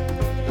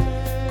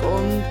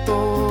 con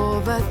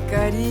toda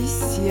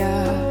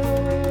caricia.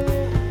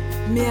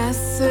 Me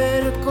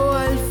acerco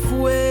al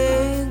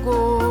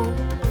fuego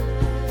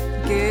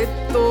que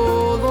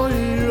todo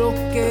lo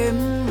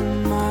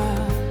quema,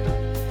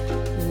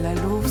 la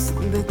luz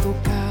de tu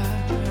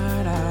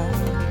cara,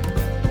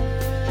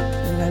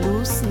 la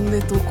luz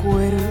de tu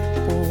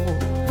cuerpo,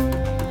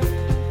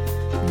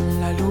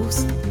 la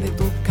luz de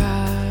tu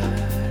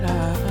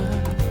cara,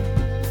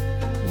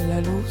 la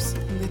luz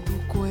de tu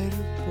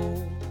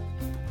cuerpo,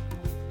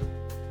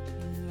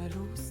 la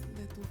luz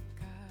de tu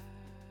cara.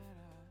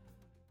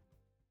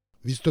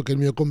 Visto che è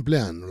il mio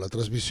compleanno, la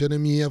trasmissione è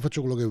mia,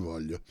 faccio quello che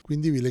voglio.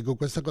 Quindi vi leggo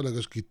questa cosa che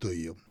ho scritto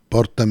io.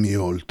 Portami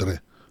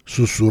oltre,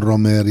 sussurrò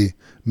Mary,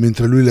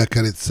 mentre lui le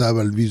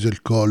accarezzava il viso e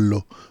il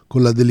collo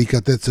con la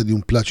delicatezza di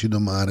un placido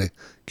mare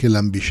che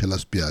lambisce la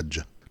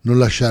spiaggia. Non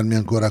lasciarmi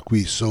ancora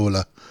qui,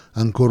 sola,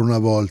 ancora una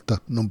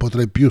volta, non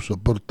potrei più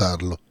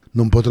sopportarlo.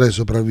 Non potrei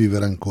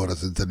sopravvivere ancora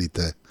senza di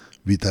te,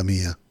 vita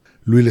mia.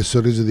 Lui le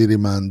sorrise di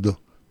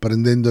rimando,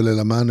 prendendole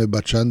la mano e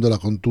baciandola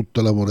con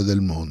tutto l'amore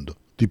del mondo.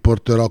 Ti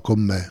porterò con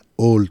me,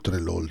 oltre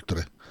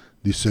l'oltre,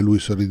 disse lui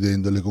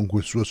sorridendole con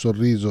quel suo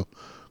sorriso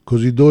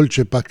così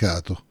dolce e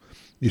pacato.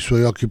 I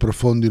suoi occhi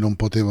profondi non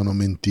potevano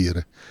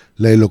mentire.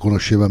 Lei lo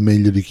conosceva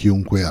meglio di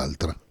chiunque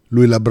altra.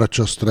 Lui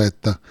l'abbracciò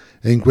stretta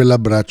e in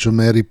quell'abbraccio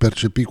Mary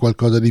percepì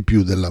qualcosa di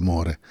più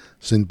dell'amore,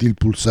 sentì il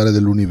pulsare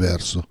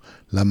dell'universo,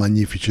 la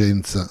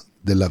magnificenza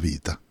della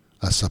vita,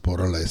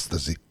 assaporò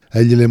l'estasi.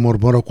 Egli le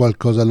mormorò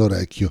qualcosa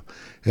all'orecchio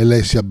e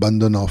lei si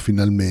abbandonò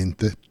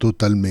finalmente,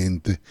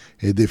 totalmente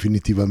e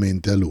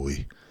definitivamente a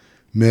lui.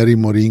 Mary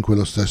morì in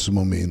quello stesso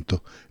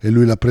momento e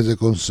lui la prese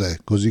con sé,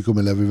 così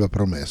come le aveva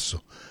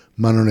promesso.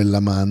 Mano nella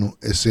mano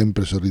e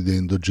sempre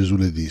sorridendo Gesù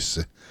le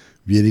disse: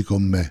 «Vieni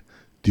con me,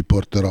 ti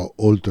porterò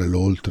oltre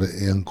l'oltre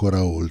e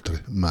ancora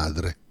oltre,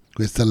 madre».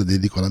 Questa la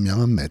dedico alla mia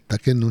mammetta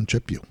che non c'è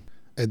più.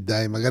 E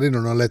dai, magari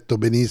non ho letto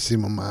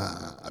benissimo,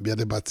 ma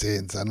abbiate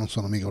pazienza, non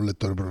sono mica un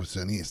lettore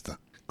professionista.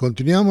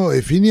 Continuiamo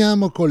e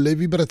finiamo con le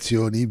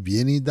vibrazioni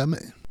Vieni da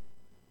me.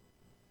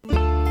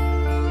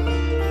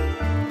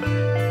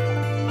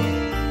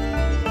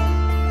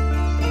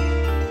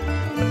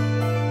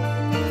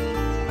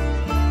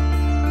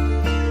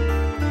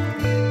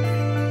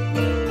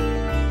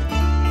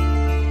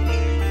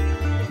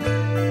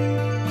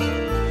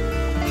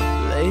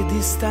 Le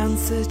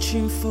distanze ci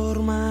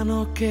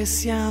informano che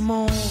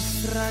siamo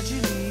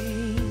fragili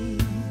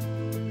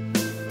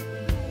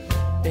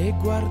e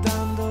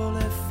guardando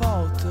le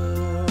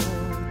foto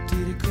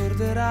ti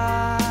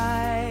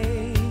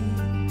ricorderai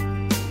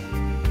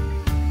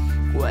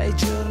quei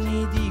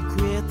giorni di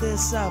quiete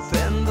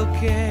sapendo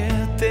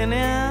che te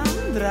ne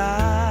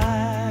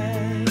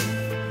andrai,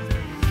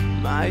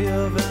 ma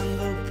io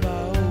avendo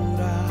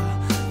paura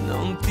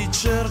non ti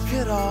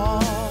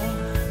cercherò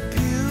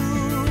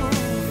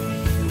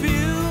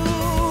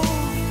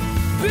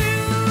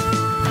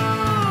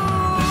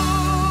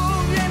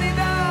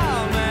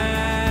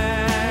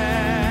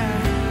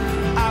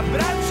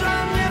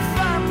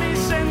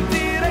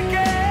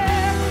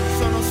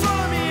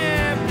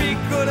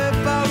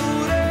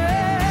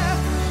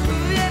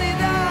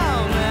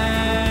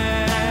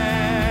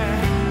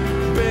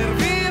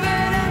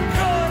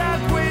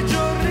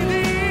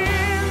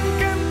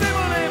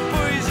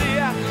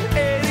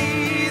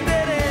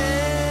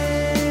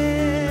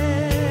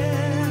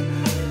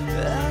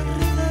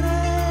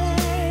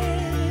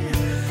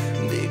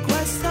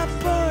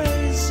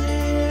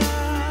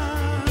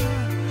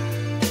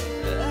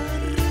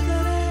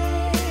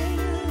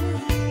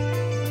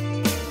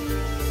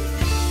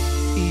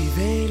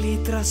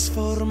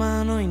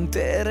trasformano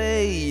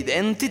intere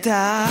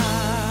identità,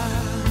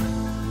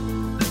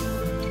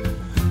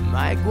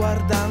 ma è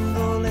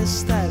guardando le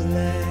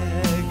stelle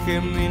che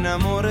mi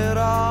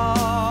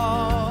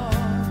innamorerò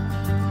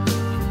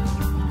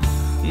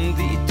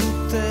di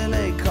tutte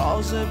le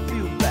cose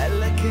più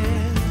belle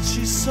che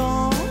ci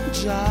sono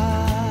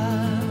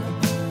già,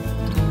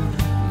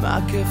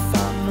 ma che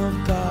fanno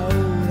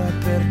paura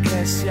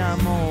perché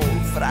siamo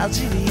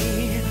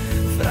fragili,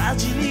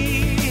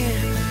 fragili,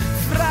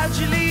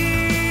 fragili.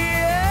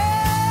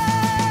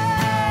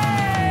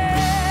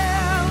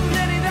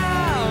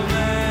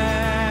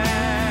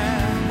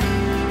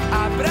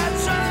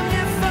 Abbracciami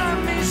e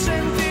fammi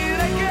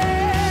sentire che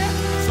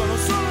sono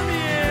solo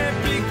mie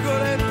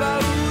piccole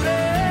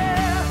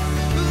paure.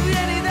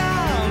 Vieni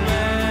da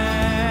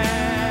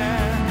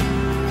me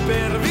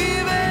per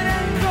vivere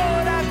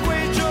ancora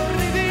quei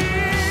giorni di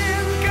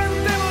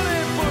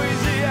incantevole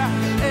poesia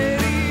e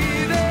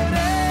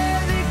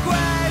ridere di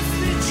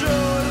questi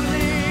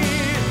giorni.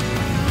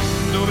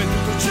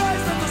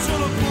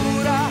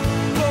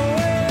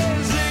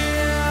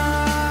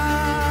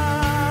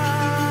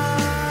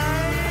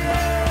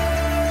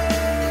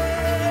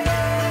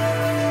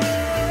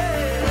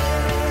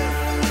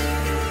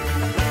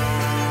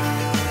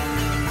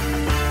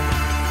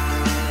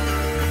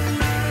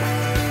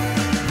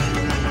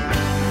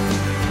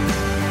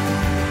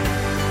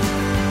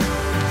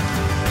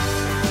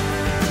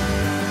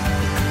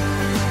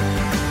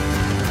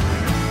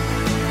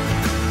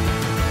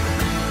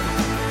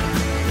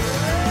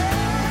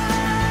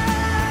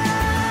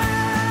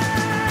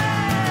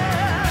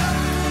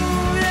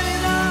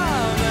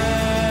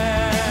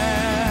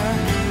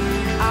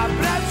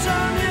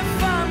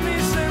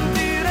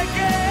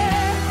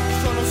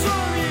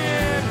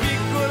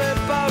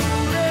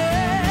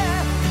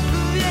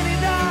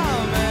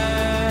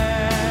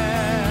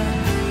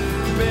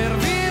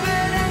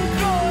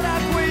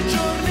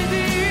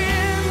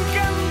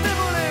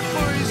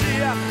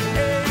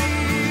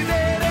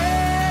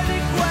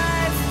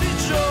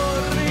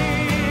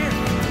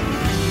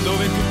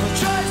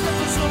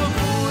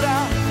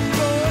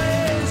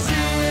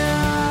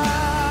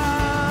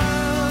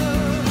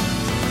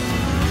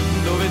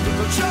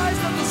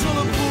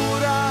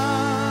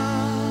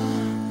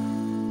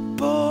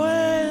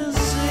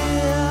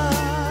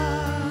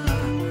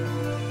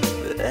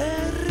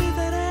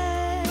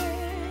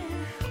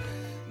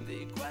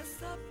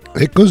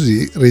 E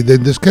così,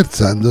 ridendo e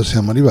scherzando,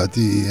 siamo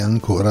arrivati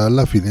ancora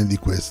alla fine di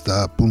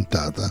questa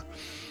puntata,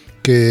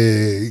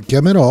 che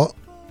chiamerò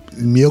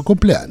il mio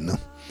compleanno,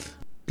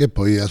 che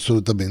poi è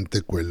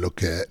assolutamente quello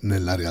che è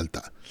nella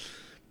realtà,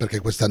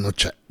 perché quest'anno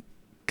c'è,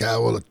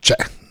 cavolo c'è.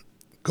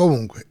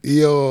 Comunque,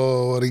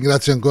 io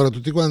ringrazio ancora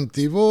tutti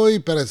quanti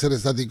voi per essere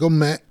stati con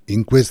me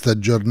in questa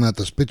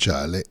giornata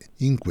speciale,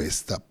 in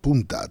questa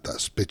puntata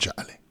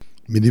speciale.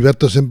 Mi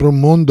diverto sempre un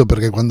mondo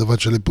perché quando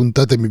faccio le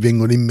puntate mi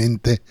vengono in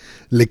mente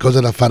le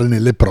cose da fare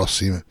nelle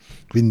prossime,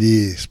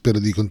 quindi spero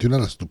di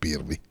continuare a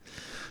stupirvi.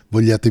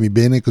 Vogliatemi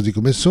bene così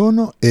come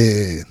sono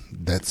e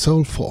that's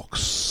all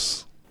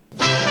folks.